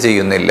മൈൻഡ്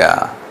ചെയ്യുന്നില്ല.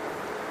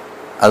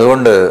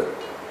 അതുകൊണ്ട്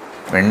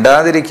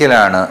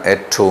മിണ്ടാതിരിക്കലാണ്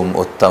ഏറ്റവും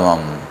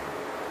ഉത്തമം.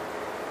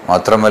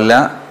 മാത്രമല്ല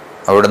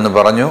അവിടുന്ന്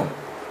പറഞ്ഞു,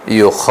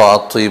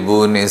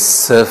 യുഖാതിബുനി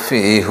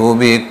സഫീഹു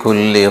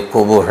ബികുല്ലി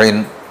ഖുബ്ഹിൻ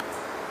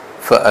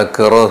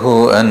ഫഅക്റഹു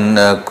അൻ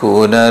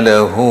അകൂന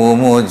ലഹു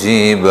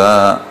മുജീബാ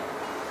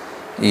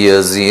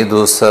യസീദു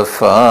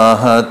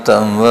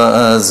സഫാഹതൻ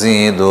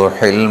വഅസീദു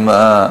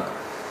ഹിൽമാ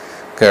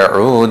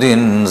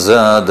കഊദിൻ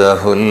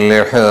സാദഹുൽ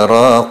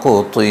ഇഹ്റാഖു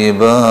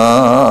ത്വീബാ.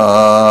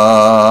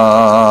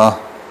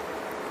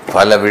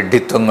 പല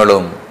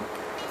വിഡ്ഢിത്വങ്ങളും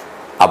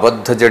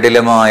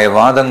അബദ്ധജടിലമായ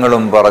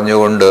വാദങ്ങളും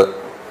പറഞ്ഞുകൊണ്ട്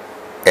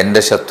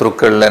എൻ്റെ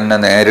ശത്രുക്കൾ എന്നെ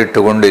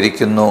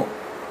നേരിട്ടുകൊണ്ടിരിക്കുന്നു,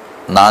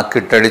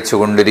 നാക്കിട്ടടിച്ചു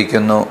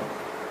കൊണ്ടിരിക്കുന്നു.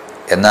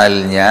 എന്നാൽ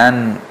ഞാൻ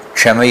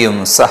ക്ഷമയും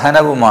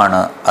സഹനവുമാണ്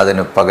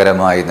അതിന്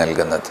പകരമായി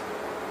നൽകുന്നത്.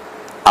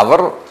 അവർ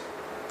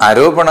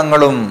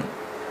ആരോപണങ്ങളും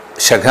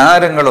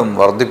ശകാരങ്ങളും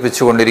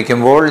വർദ്ധിപ്പിച്ചു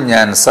കൊണ്ടിരിക്കുമ്പോൾ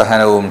ഞാൻ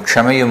സഹനവും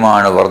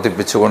ക്ഷമയുമാണ്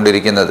വർദ്ധിപ്പിച്ചു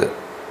കൊണ്ടിരിക്കുന്നത്.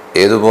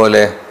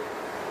 ഏതുപോലെ?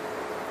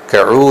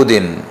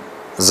 കഊദിൻ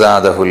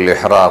സാദഹുൽ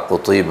ഇഹ്റാഖു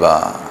ത്വീബാ,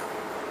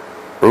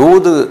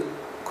 ഊദ്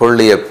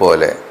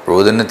കൊള്ളിയെപ്പോലെ.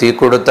 ഊദിന് തീ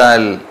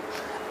കൊടുത്താൽ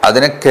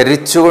അതിനെ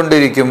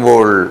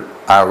കരിച്ചുകൊണ്ടിരിക്കുമ്പോൾ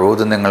ആ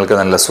ഊദ് നിങ്ങൾക്ക്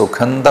നല്ല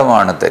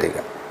സുഗന്ധമാണ് തരിക.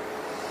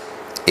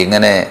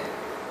 ഇങ്ങനെ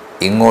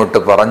ഇങ്ങോട്ട്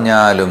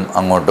പറഞ്ഞാലും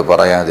അങ്ങോട്ട്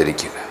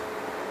പറയാതിരിക്കുക,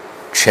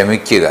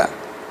 ക്ഷമിക്കുക,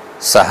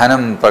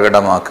 സഹനം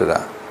പ്രകടമാക്കുക,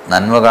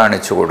 നന്മ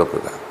കാണിച്ചു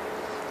കൊടുക്കുക.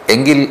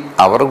 എങ്കിൽ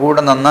അവർ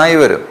കൂടെ നന്നായി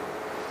വരും.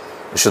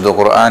 വിശുദ്ധ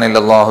ഖുർആനിൽ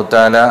അല്ലാഹു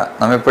തആല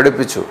നമ്മെ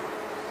പഠിപ്പിച്ചു,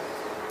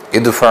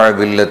 ഇദ്ഫഅ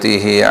ബില്ലതി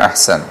ഹിയ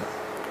അഹ്സൻ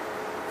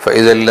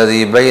ഫഇദ അല്ലദീ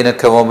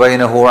ബൈനക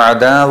വബൈനഹു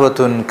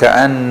അദാവത്തുൻ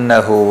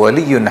കഅന്നഹു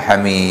വലിയ്യുൻ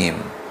ഹമീം.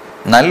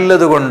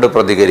 നല്ലതുകൊണ്ട്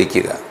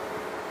പ്രതികരിക്കുക.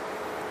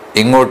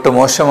 ഇങ്ങോട്ട്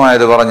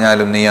മോശമായത്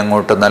പറഞ്ഞാലും നീ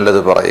അങ്ങോട്ട്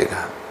നല്ലത് പറയുക.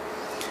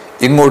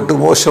 ഇങ്ങോട്ട്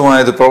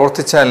മോശമായത്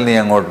പ്രവർത്തിച്ചാൽ നീ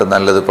അങ്ങോട്ട്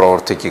നല്ലത്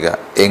പ്രവർത്തിക്കുക.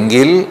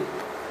 എങ്കിൽ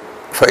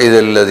ഫഇദ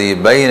അല്ലദീ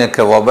ബൈനക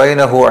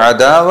വബൈനഹു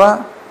അദാവ,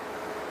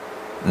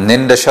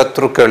 നിന്റെ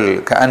ശത്രുക്കൾ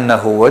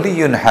കഅന്നഹു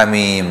വലിയ്യുൻ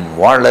ഹമീം,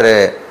 വളരെ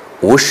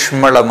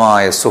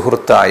ഊഷ്മളമായ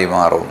സുഹൃത്തായി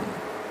മാറും.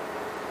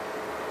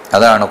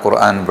 അതാണ്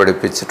ഖുർആൻ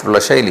പഠിപ്പിച്ചിട്ടുള്ള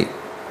ശൈലി.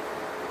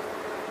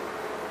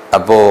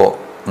 അപ്പോൾ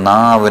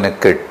നാവിനെ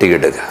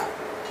കെട്ടിയിടുക,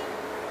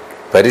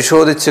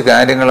 പരിശോധിച്ച്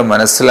കാര്യങ്ങൾ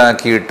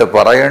മനസ്സിലാക്കിയിട്ട്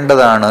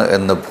പറയേണ്ടതാണ്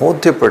എന്ന്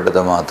ബോധ്യപ്പെട്ടത്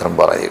മാത്രം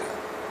പറയുക.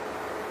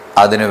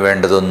 അതിനു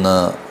വേണ്ടതൊന്ന്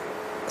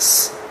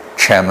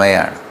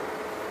ക്ഷമയാണ്,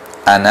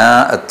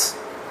 അനാഅത്ത്,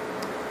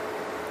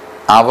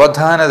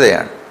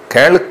 അവധാനതയാണ്.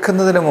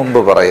 കേൾക്കുന്നതിന്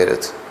മുമ്പ്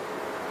പറയരുത്.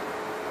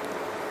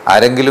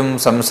 ആരെങ്കിലും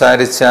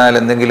സംസാരിച്ചാൽ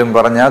എന്തെങ്കിലും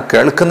പറഞ്ഞാൽ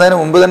കേൾക്കുന്നതിന്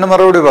മുമ്പ് തന്നെ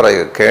മറുപടി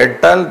പറയുക.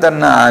 കേട്ടാൽ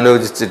തന്നെ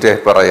ആലോചിച്ചിട്ടേ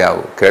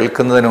പറയാവൂ.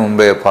 കേൾക്കുന്നതിന്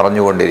മുമ്പേ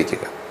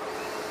പറഞ്ഞുകൊണ്ടിരിക്കുക.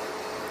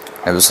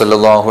 നബി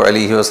സല്ലല്ലാഹു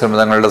അലൈഹി വസല്ലം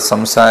തങ്ങളുടെ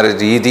സംസാര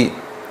രീതി,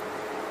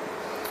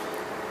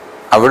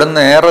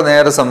 അവിടുന്ന് ഏറെ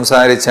നേരെ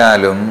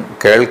സംസാരിച്ചാലും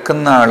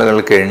കേൾക്കുന്ന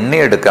ആളുകൾക്ക്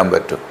എണ്ണിയെടുക്കാൻ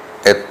പറ്റും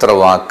എത്ര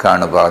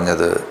വാക്കാണ്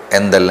പറഞ്ഞത്,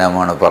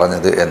 എന്തെല്ലാമാണ്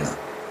പറഞ്ഞത് എന്ന്.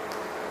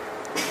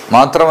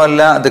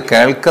 മാത്രമല്ല അത്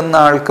കേൾക്കുന്ന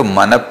ആൾക്ക്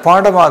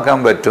മനഃപ്പാഠമാക്കാൻ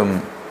പറ്റും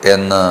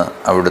എന്ന്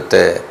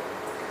അവിടുത്തെ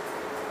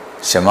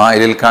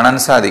ശമായിലിൽ കാണാൻ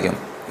സാധിക്കും,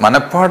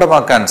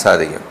 മനഃപ്പാഠമാക്കാൻ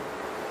സാധിക്കും.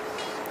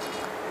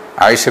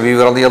 ആയിഷ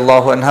ബീവി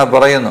റളിയല്ലാഹു അൻഹ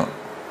പറയുന്നു,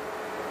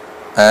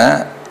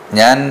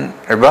 ഞാൻ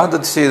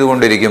ഇബാദത്ത്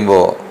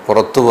ചെയ്തുകൊണ്ടിരിക്കുമ്പോൾ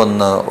പുറത്തു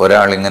വന്ന്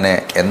ഒരാളിങ്ങനെ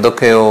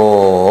എന്തൊക്കെയോ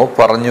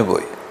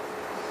പറഞ്ഞുപോയി.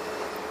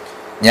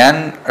 ഞാൻ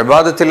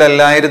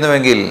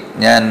ഇബാദത്തിലല്ലായിരുന്നുവെങ്കിൽ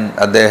ഞാൻ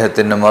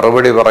അദ്ദേഹത്തിന്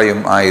മറുപടി പറയും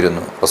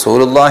ആയിരുന്നു.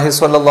 റസൂലുള്ളാഹി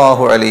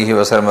സ്വല്ലല്ലാഹു അലൈഹി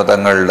വസല്ലം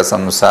തങ്ങളുടെ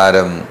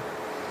സംസാരം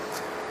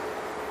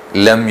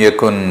ലം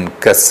യകുൻ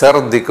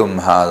കസർദികും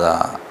ഹാദാ,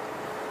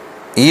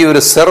 ഈ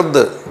ഒരു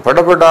സർദ്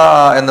പടപടാ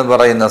എന്ന്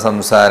പറയുന്ന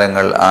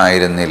സംസാരങ്ങൾ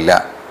ആയിരുന്നില്ല.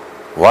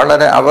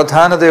 വളരെ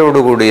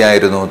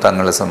അവധാനതയോടുകൂടിയായിരുന്നു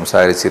തങ്ങൾ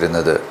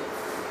സംസാരിച്ചിരുന്നത്.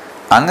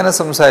 അങ്ങനെ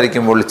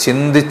സംസാരിക്കുമ്പോൾ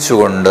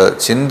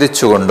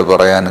ചിന്തിച്ചുകൊണ്ട്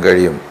പറയാൻ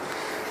കഴിയും.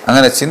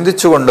 അങ്ങനെ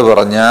ചിന്തിച്ചുകൊണ്ട്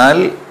പറഞ്ഞാൽ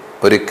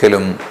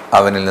ഒരിക്കലും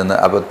അവനിൽ നിന്ന്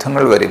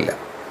അബദ്ധങ്ങൾ വരില്ല.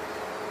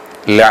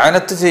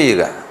 ലഅനത്ത്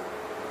ചെയ്യുക,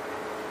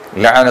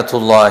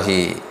 ലഅനത്തുല്ലാഹി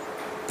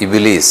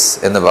ഇബ്ലീസ്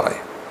എന്ന്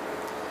പറയും.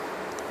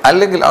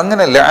 അല്ലെങ്കിൽ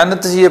അങ്ങനെ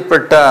ലഅനത്ത്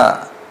ചെയ്യപ്പെട്ട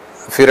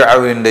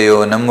ഫിർഔനിൻ്റെയോ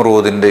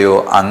നമ്രൂദിൻ്റെയോ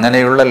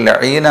അങ്ങനെയുള്ള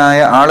ലഈനായ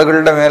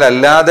ആളുകളുടെ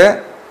മേലല്ലാതെ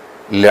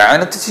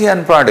ലഅനത്ത് ചെയ്യാൻ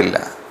പാടില്ല.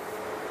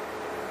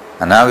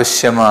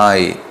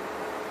 അനാവശ്യമായി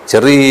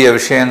ചെറിയ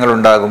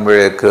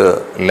വിഷയങ്ങളുണ്ടാകുമ്പോഴേക്ക്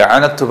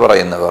ലഅനത്ത്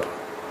പറയുന്നവർ,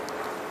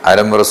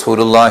 ആരംഭ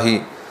റസൂലുള്ളാഹി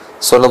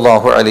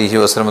സ്വല്ലല്ലാഹു അലൈഹി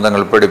വസല്ലം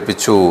തങ്ങൾ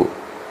പഠിപ്പിച്ചു,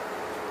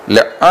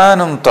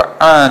 ലആനും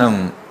തആനും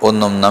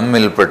ഒന്നും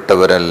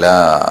നമ്മിൽപ്പെട്ടവരല്ല.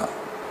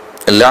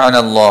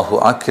 ലഅനല്ലാഹു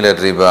ആക്കില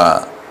റിബ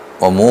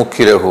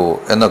വമൂക്കിലഹു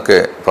എന്നൊക്കെ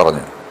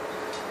പറഞ്ഞു.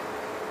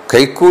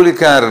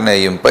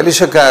 കൈക്കൂലിക്കാരനെയും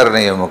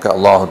പലിശക്കാരനെയും ഒക്കെ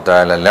അല്ലാഹു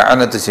തആല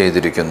ലഅനത്ത്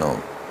ചെയ്തിരിക്കുന്നു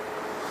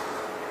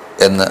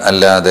എന്ന്.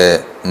 അല്ലാതെ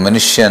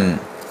മനുഷ്യൻ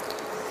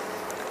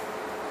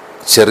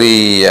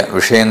ചെറിയ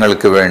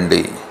വിഷയങ്ങൾക്ക്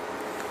വേണ്ടി,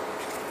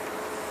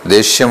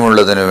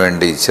 ദേഷ്യമുള്ളതിനു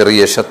വേണ്ടി,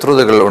 ചെറിയ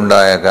ശത്രുതകൾ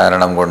ഉണ്ടായ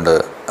കാരണം കൊണ്ട്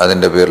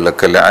അതിൻ്റെ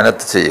പേരിലൊക്കെ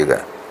ലഅനത്ത് ചെയ്യുക.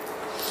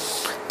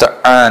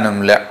 തആനും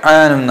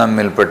ലആനും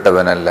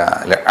നമ്മിൽപ്പെട്ടവനല്ല.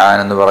 ലആൻ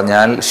എന്ന്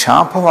പറഞ്ഞാൽ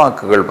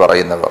ശാപവാക്കുകൾ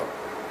പറയുന്നവർ.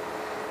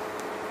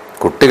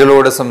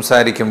 കുട്ടികളോട്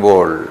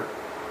സംസാരിക്കുമ്പോൾ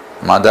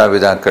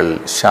മാതാപിതാക്കൾ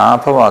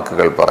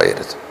ശാപവാക്കുകൾ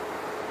പറയരുത്.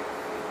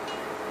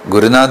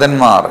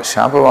 ഗുരുനാഥന്മാർ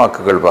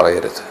ശാപവാക്കുകൾ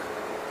പറയരുത്,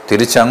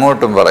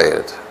 തിരിച്ചങ്ങോട്ടും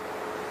പറയരുത്.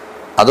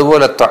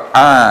 അതുപോലെ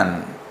തആൻ,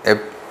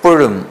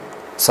 എപ്പോഴും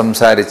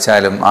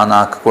സംസാരിച്ചാലും ആ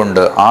നാക്ക്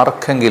കൊണ്ട്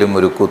ആർക്കെങ്കിലും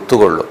ഒരു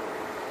കുത്തുകൊള്ളും.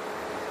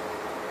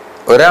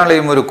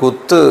 ഒരാളെയും ഒരു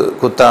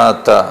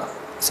കുത്താത്ത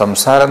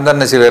സംസാരം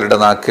തന്നെ ചിലരുടെ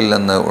നാക്കിൽ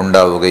നിന്ന്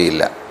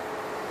ഉണ്ടാവുകയില്ല.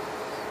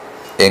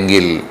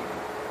 എങ്കിൽ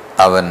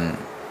അവൻ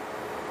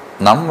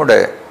നമ്മുടെ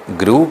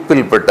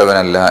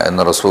ഗ്രൂപ്പിൽപ്പെട്ടവനല്ല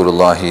എന്ന്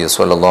റസൂലുള്ളാഹി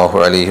സ്വല്ലല്ലാഹു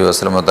അലൈഹി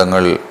വസല്ലം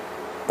തങ്ങൾ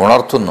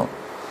ഉണർത്തുന്നു.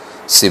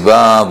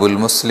 സിബാബുൽ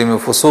മുസ്ലിമി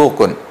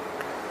ഫുസൂഖുൻ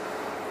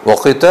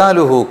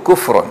വഖിതാലുഹു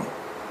കുഫ്റുൻ.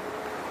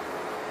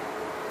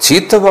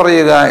 ചീത്ത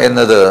പറയുക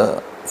എന്നത്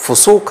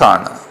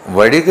ഫുസൂഖാണ്,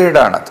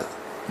 വഴികേടാണത്,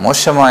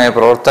 മോശമായ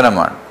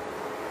പ്രവർത്തനമാണ്.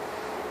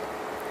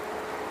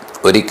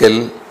 ഒരിക്കൽ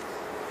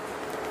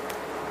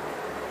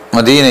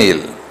മദീനയിൽ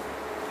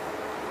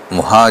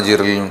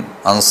മുഹാജിറിലും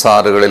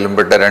അൻസാറുകളിലും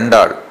പെട്ട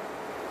രണ്ടാൾ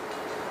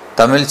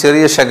തമ്മിൽ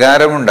ചെറിയ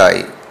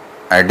ശകാരമുണ്ടായി,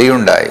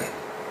 അടിയുണ്ടായി.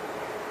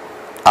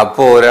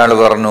 അപ്പോൾ ഒരാൾ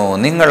പറഞ്ഞു,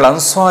 നിങ്ങൾ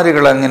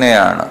അൻസ്വാരികൾ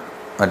എങ്ങനെയാണ്?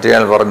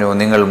 മറ്റേയാൾ പറഞ്ഞു,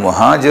 നിങ്ങൾ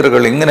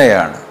മുഹാജിറുകൾ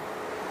ഇങ്ങനെയാണ്.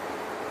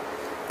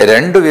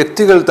 രണ്ട്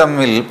വ്യക്തികൾ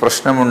തമ്മിൽ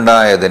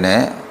പ്രശ്നമുണ്ടായതിനെ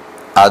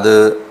അത്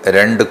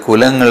രണ്ട്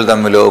കുലങ്ങൾ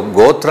തമ്മിലോ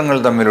ഗോത്രങ്ങൾ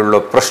തമ്മിലുള്ള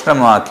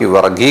പ്രശ്നമാക്കി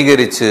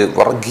വർഗീകരിച്ച്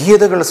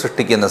വർഗീയതകൾ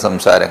സൃഷ്ടിക്കുന്ന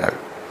സംസാരങ്ങൾ.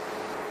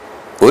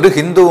 ഒരു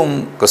ഹിന്ദുവും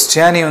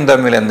ക്രിസ്ത്യാനിയും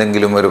തമ്മിൽ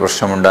എന്തെങ്കിലും ഒരു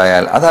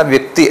പ്രശ്നമുണ്ടായാൽ അത് ആ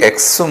വ്യക്തി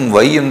എക്സും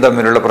വൈയും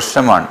തമ്മിലുള്ള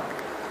പ്രശ്നമാണ്.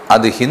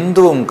 അത്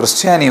ഹിന്ദുവും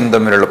ക്രിസ്ത്യാനിയും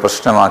തമ്മിലുള്ള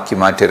പ്രശ്നമാക്കി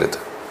മാറ്റരുത്.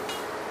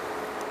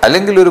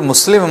 അല്ലെങ്കിൽ ഒരു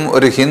മുസ്ലിമും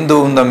ഒരു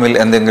ഹിന്ദുവും തമ്മിൽ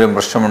എന്തെങ്കിലും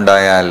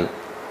പ്രശ്നമുണ്ടായാൽ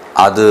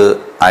അത്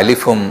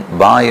അലിഫും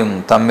ബായും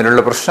തമ്മിലുള്ള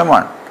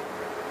പ്രശ്നമാണ്.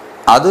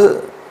 അത്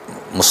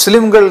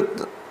മുസ്ലിംകൾ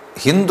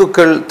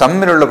ഹിന്ദുക്കൾ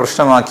തമ്മിലുള്ള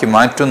പ്രശ്നമാക്കി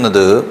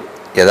മാറ്റുന്നത്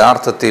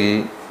യഥാർത്ഥത്തിൽ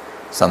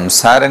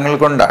സംസാരങ്ങൾ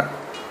കൊണ്ടാണ്.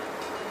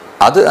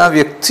 അത് ആ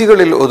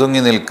വ്യക്തികളിൽ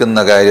ഒതുങ്ങി നിൽക്കുന്ന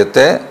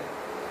കാര്യത്തെ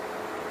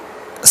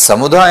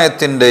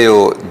സമുദായത്തിൻ്റെയോ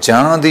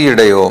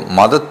ജാതിയുടെയോ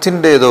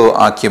മതത്തിൻ്റെതോ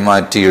ആക്കി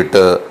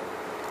മാറ്റിയിട്ട്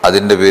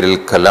അതിൻ്റെ പേരിൽ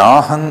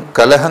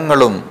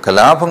കലഹങ്ങളും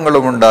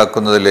കലാപങ്ങളും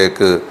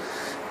ഉണ്ടാക്കുന്നതിലേക്ക്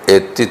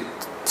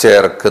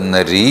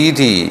എത്തിച്ചേർക്കുന്ന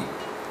രീതി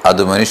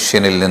അത്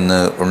മനുഷ്യനിൽ നിന്ന്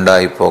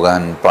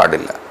ഉണ്ടായിപ്പോകാൻ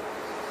പാടില്ല.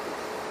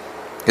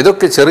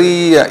 ഇതൊക്കെ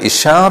ചെറിയ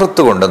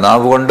ഇഷാറത്ത് കൊണ്ട്,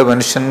 നാവ് കൊണ്ട്,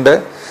 മനുഷ്യൻ്റെ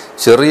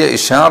ചെറിയ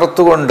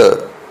ഇഷാറത്ത് കൊണ്ട്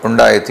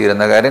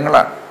ഉണ്ടായിത്തീരുന്ന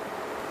കാര്യങ്ങളാണ്.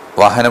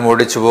 വാഹനം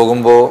ഓടിച്ചു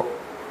പോകുമ്പോൾ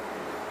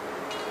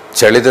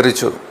ചളി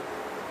തെറിച്ചു.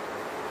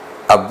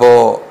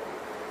 അപ്പോൾ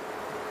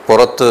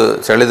പുറത്ത്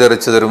ചളി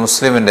തെറിച്ചതൊരു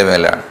മുസ്ലിമിൻ്റെ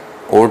മേലാണ്,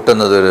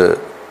 ഓട്ടുന്നതൊരു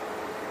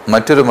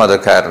മറ്റൊരു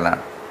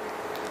മതക്കാരനാണ്.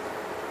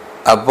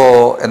 അപ്പോൾ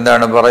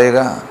എന്താണ് പറയുക?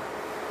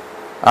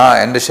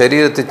 എൻ്റെ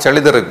ശരീരത്തിൽ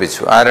ചളി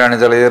തെറിപ്പിച്ചു. ആരാണ്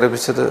ചളി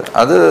തെറിപ്പിച്ചത്?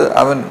 അത്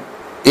അവൻ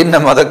ഇന്ന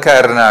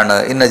മതക്കാരനാണ്,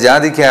 ഇന്ന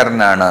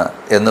ജാതിക്കാരനാണ്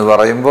എന്ന്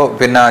പറയുമ്പോൾ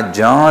പിന്നെ ആ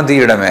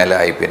ജാതിയുടെ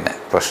മേലായി പിന്നെ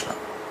പ്രശ്നം.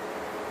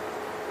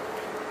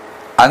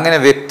 അങ്ങനെ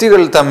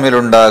വ്യക്തികൾ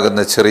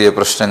തമ്മിലുണ്ടാകുന്ന ചെറിയ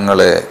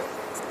പ്രശ്നങ്ങളെ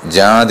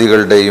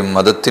ജാതികളുടെയും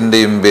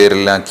മതത്തിൻ്റെയും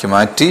പേരിലാക്കി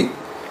മാറ്റി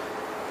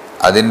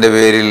അതിൻ്റെ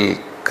പേരിൽ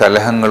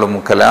കലഹങ്ങളും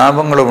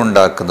കലാപങ്ങളും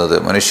ഉണ്ടാക്കുന്നത്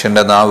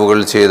മനുഷ്യൻ്റെ നാവുകൾ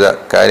ചെയ്ത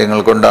കാര്യങ്ങൾ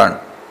കൊണ്ടാണ്.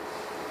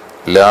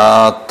 ലാ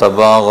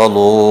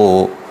തബാഗളൂ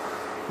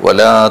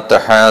വലാ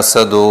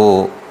തഹാസദൂ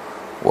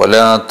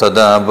വലാ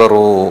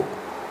തദാബറൂ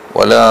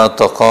വലാ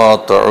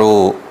തഖാതഉ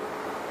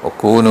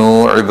വകൂനൂ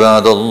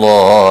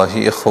ഇബാദല്ലാഹി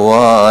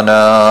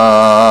ഇഖ്വാനാ.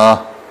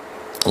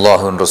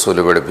 അല്ലാഹുവിൻ്റെ റസൂൽ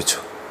പഠിപ്പിച്ചു,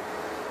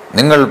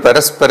 നിങ്ങൾ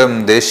പരസ്പരം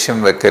ദേഷ്യം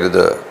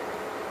വെക്കരുത്,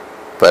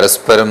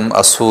 പരസ്പരം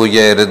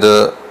അസൂയരുത്,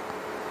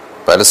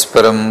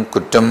 പരസ്പരം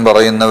കുറ്റം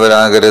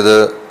പറയുന്നവരാകരുത്,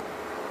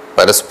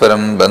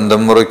 പരസ്പരം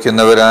ബന്ധം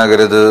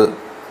മുറിക്കുന്നവരാകരുത്.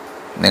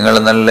 നിങ്ങൾ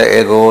നല്ല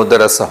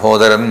ഏകോദര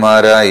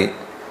സഹോദരന്മാരായി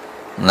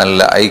നല്ല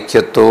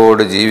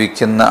ഐക്യത്തോട്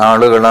ജീവിക്കുന്ന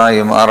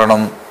ആളുകളായി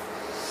മാറണം.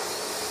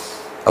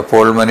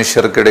 അപ്പോൾ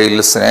മനുഷ്യർക്കിടയിൽ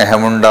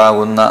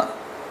സ്നേഹമുണ്ടാകുന്ന,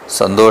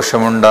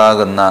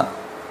 സന്തോഷമുണ്ടാകുന്ന,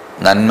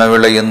 നന്മ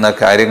വിളയുന്ന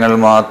കാര്യങ്ങൾ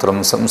മാത്രം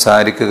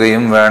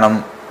സംസാരിക്കുകയും വേണം.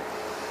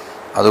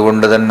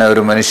 അതുകൊണ്ട് തന്നെ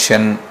ഒരു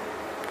മനുഷ്യൻ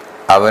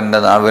അവൻ്റെ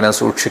നാവിനെ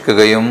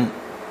സൂക്ഷിക്കുകയും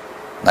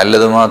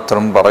നല്ലത്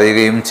മാത്രം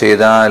പറയുകയും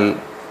ചെയ്താൽ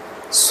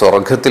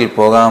സ്വർഗത്തിൽ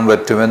പോകാൻ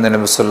പറ്റുമെന്ന്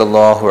നബി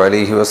സല്ലല്ലാഹു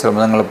അലൈഹി വസല്ലം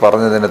തങ്ങൾ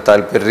പറഞ്ഞതിൻ്റെ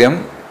താല്പര്യം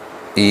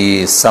ഈ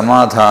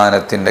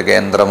സമാധാനത്തിൻ്റെ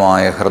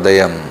കേന്ദ്രമായ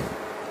ഹൃദയം,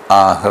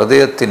 ആ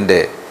ഹൃദയത്തിൻ്റെ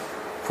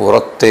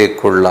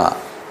പുറത്തേക്കുള്ള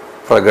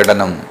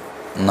പ്രകടനം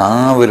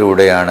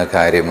നാവിലൂടെയാണ്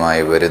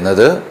കാര്യമായി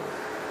വരുന്നത്.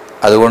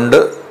 അതുകൊണ്ട്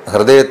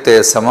ഹൃദയത്തെ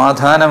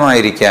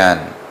സമാധാനമായിരിക്കാൻ,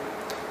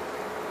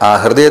 ആ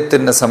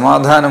ഹൃദയത്തിന്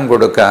സമാധാനം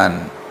കൊടുക്കാൻ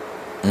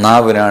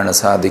നാവിനാണ്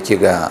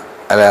സാധിക്കുക.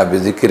 അലാ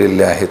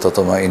ബിദിക്രില്ലാഹി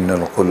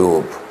തത്മഇന്നുൽ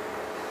ഖുലൂബ്.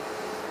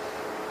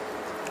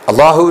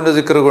 അള്ളാഹുവിൻ്റെ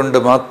ദിക്ർ കൊണ്ട്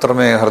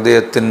മാത്രമേ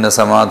ഹൃദയത്തിന്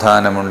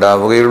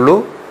സമാധാനമുണ്ടാവുകയുള്ളൂ.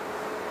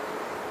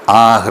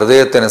 ആ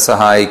ഹൃദയത്തിനെ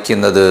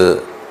സഹായിക്കുന്നത്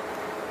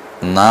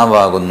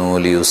നാവാകുന്നു.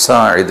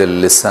 ലിയുസാഇദൽ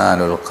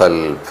ലിസാനുൽ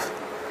ഖൽബ്.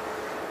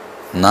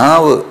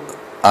 നാവ്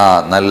ആ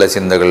നല്ല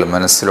ചിന്തകൾ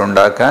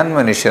മനസ്സിലുണ്ടാക്കാൻ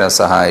മനുഷ്യനെ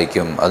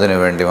സഹായിക്കും.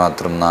 അതിനുവേണ്ടി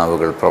മാത്രം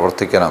നാവുകൾ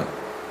പ്രവർത്തിക്കണം.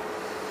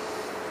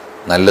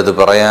 നല്ലത്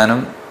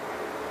പറയാനും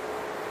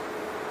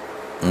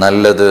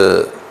നല്ലത്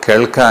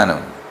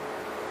കേൾക്കാനും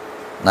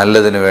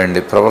നല്ലതിനു വേണ്ടി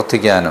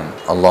പ്രവർത്തിക്കാനും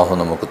അള്ളാഹു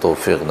നമുക്ക്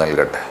തൗഫീഖ്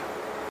നൽകട്ടെ.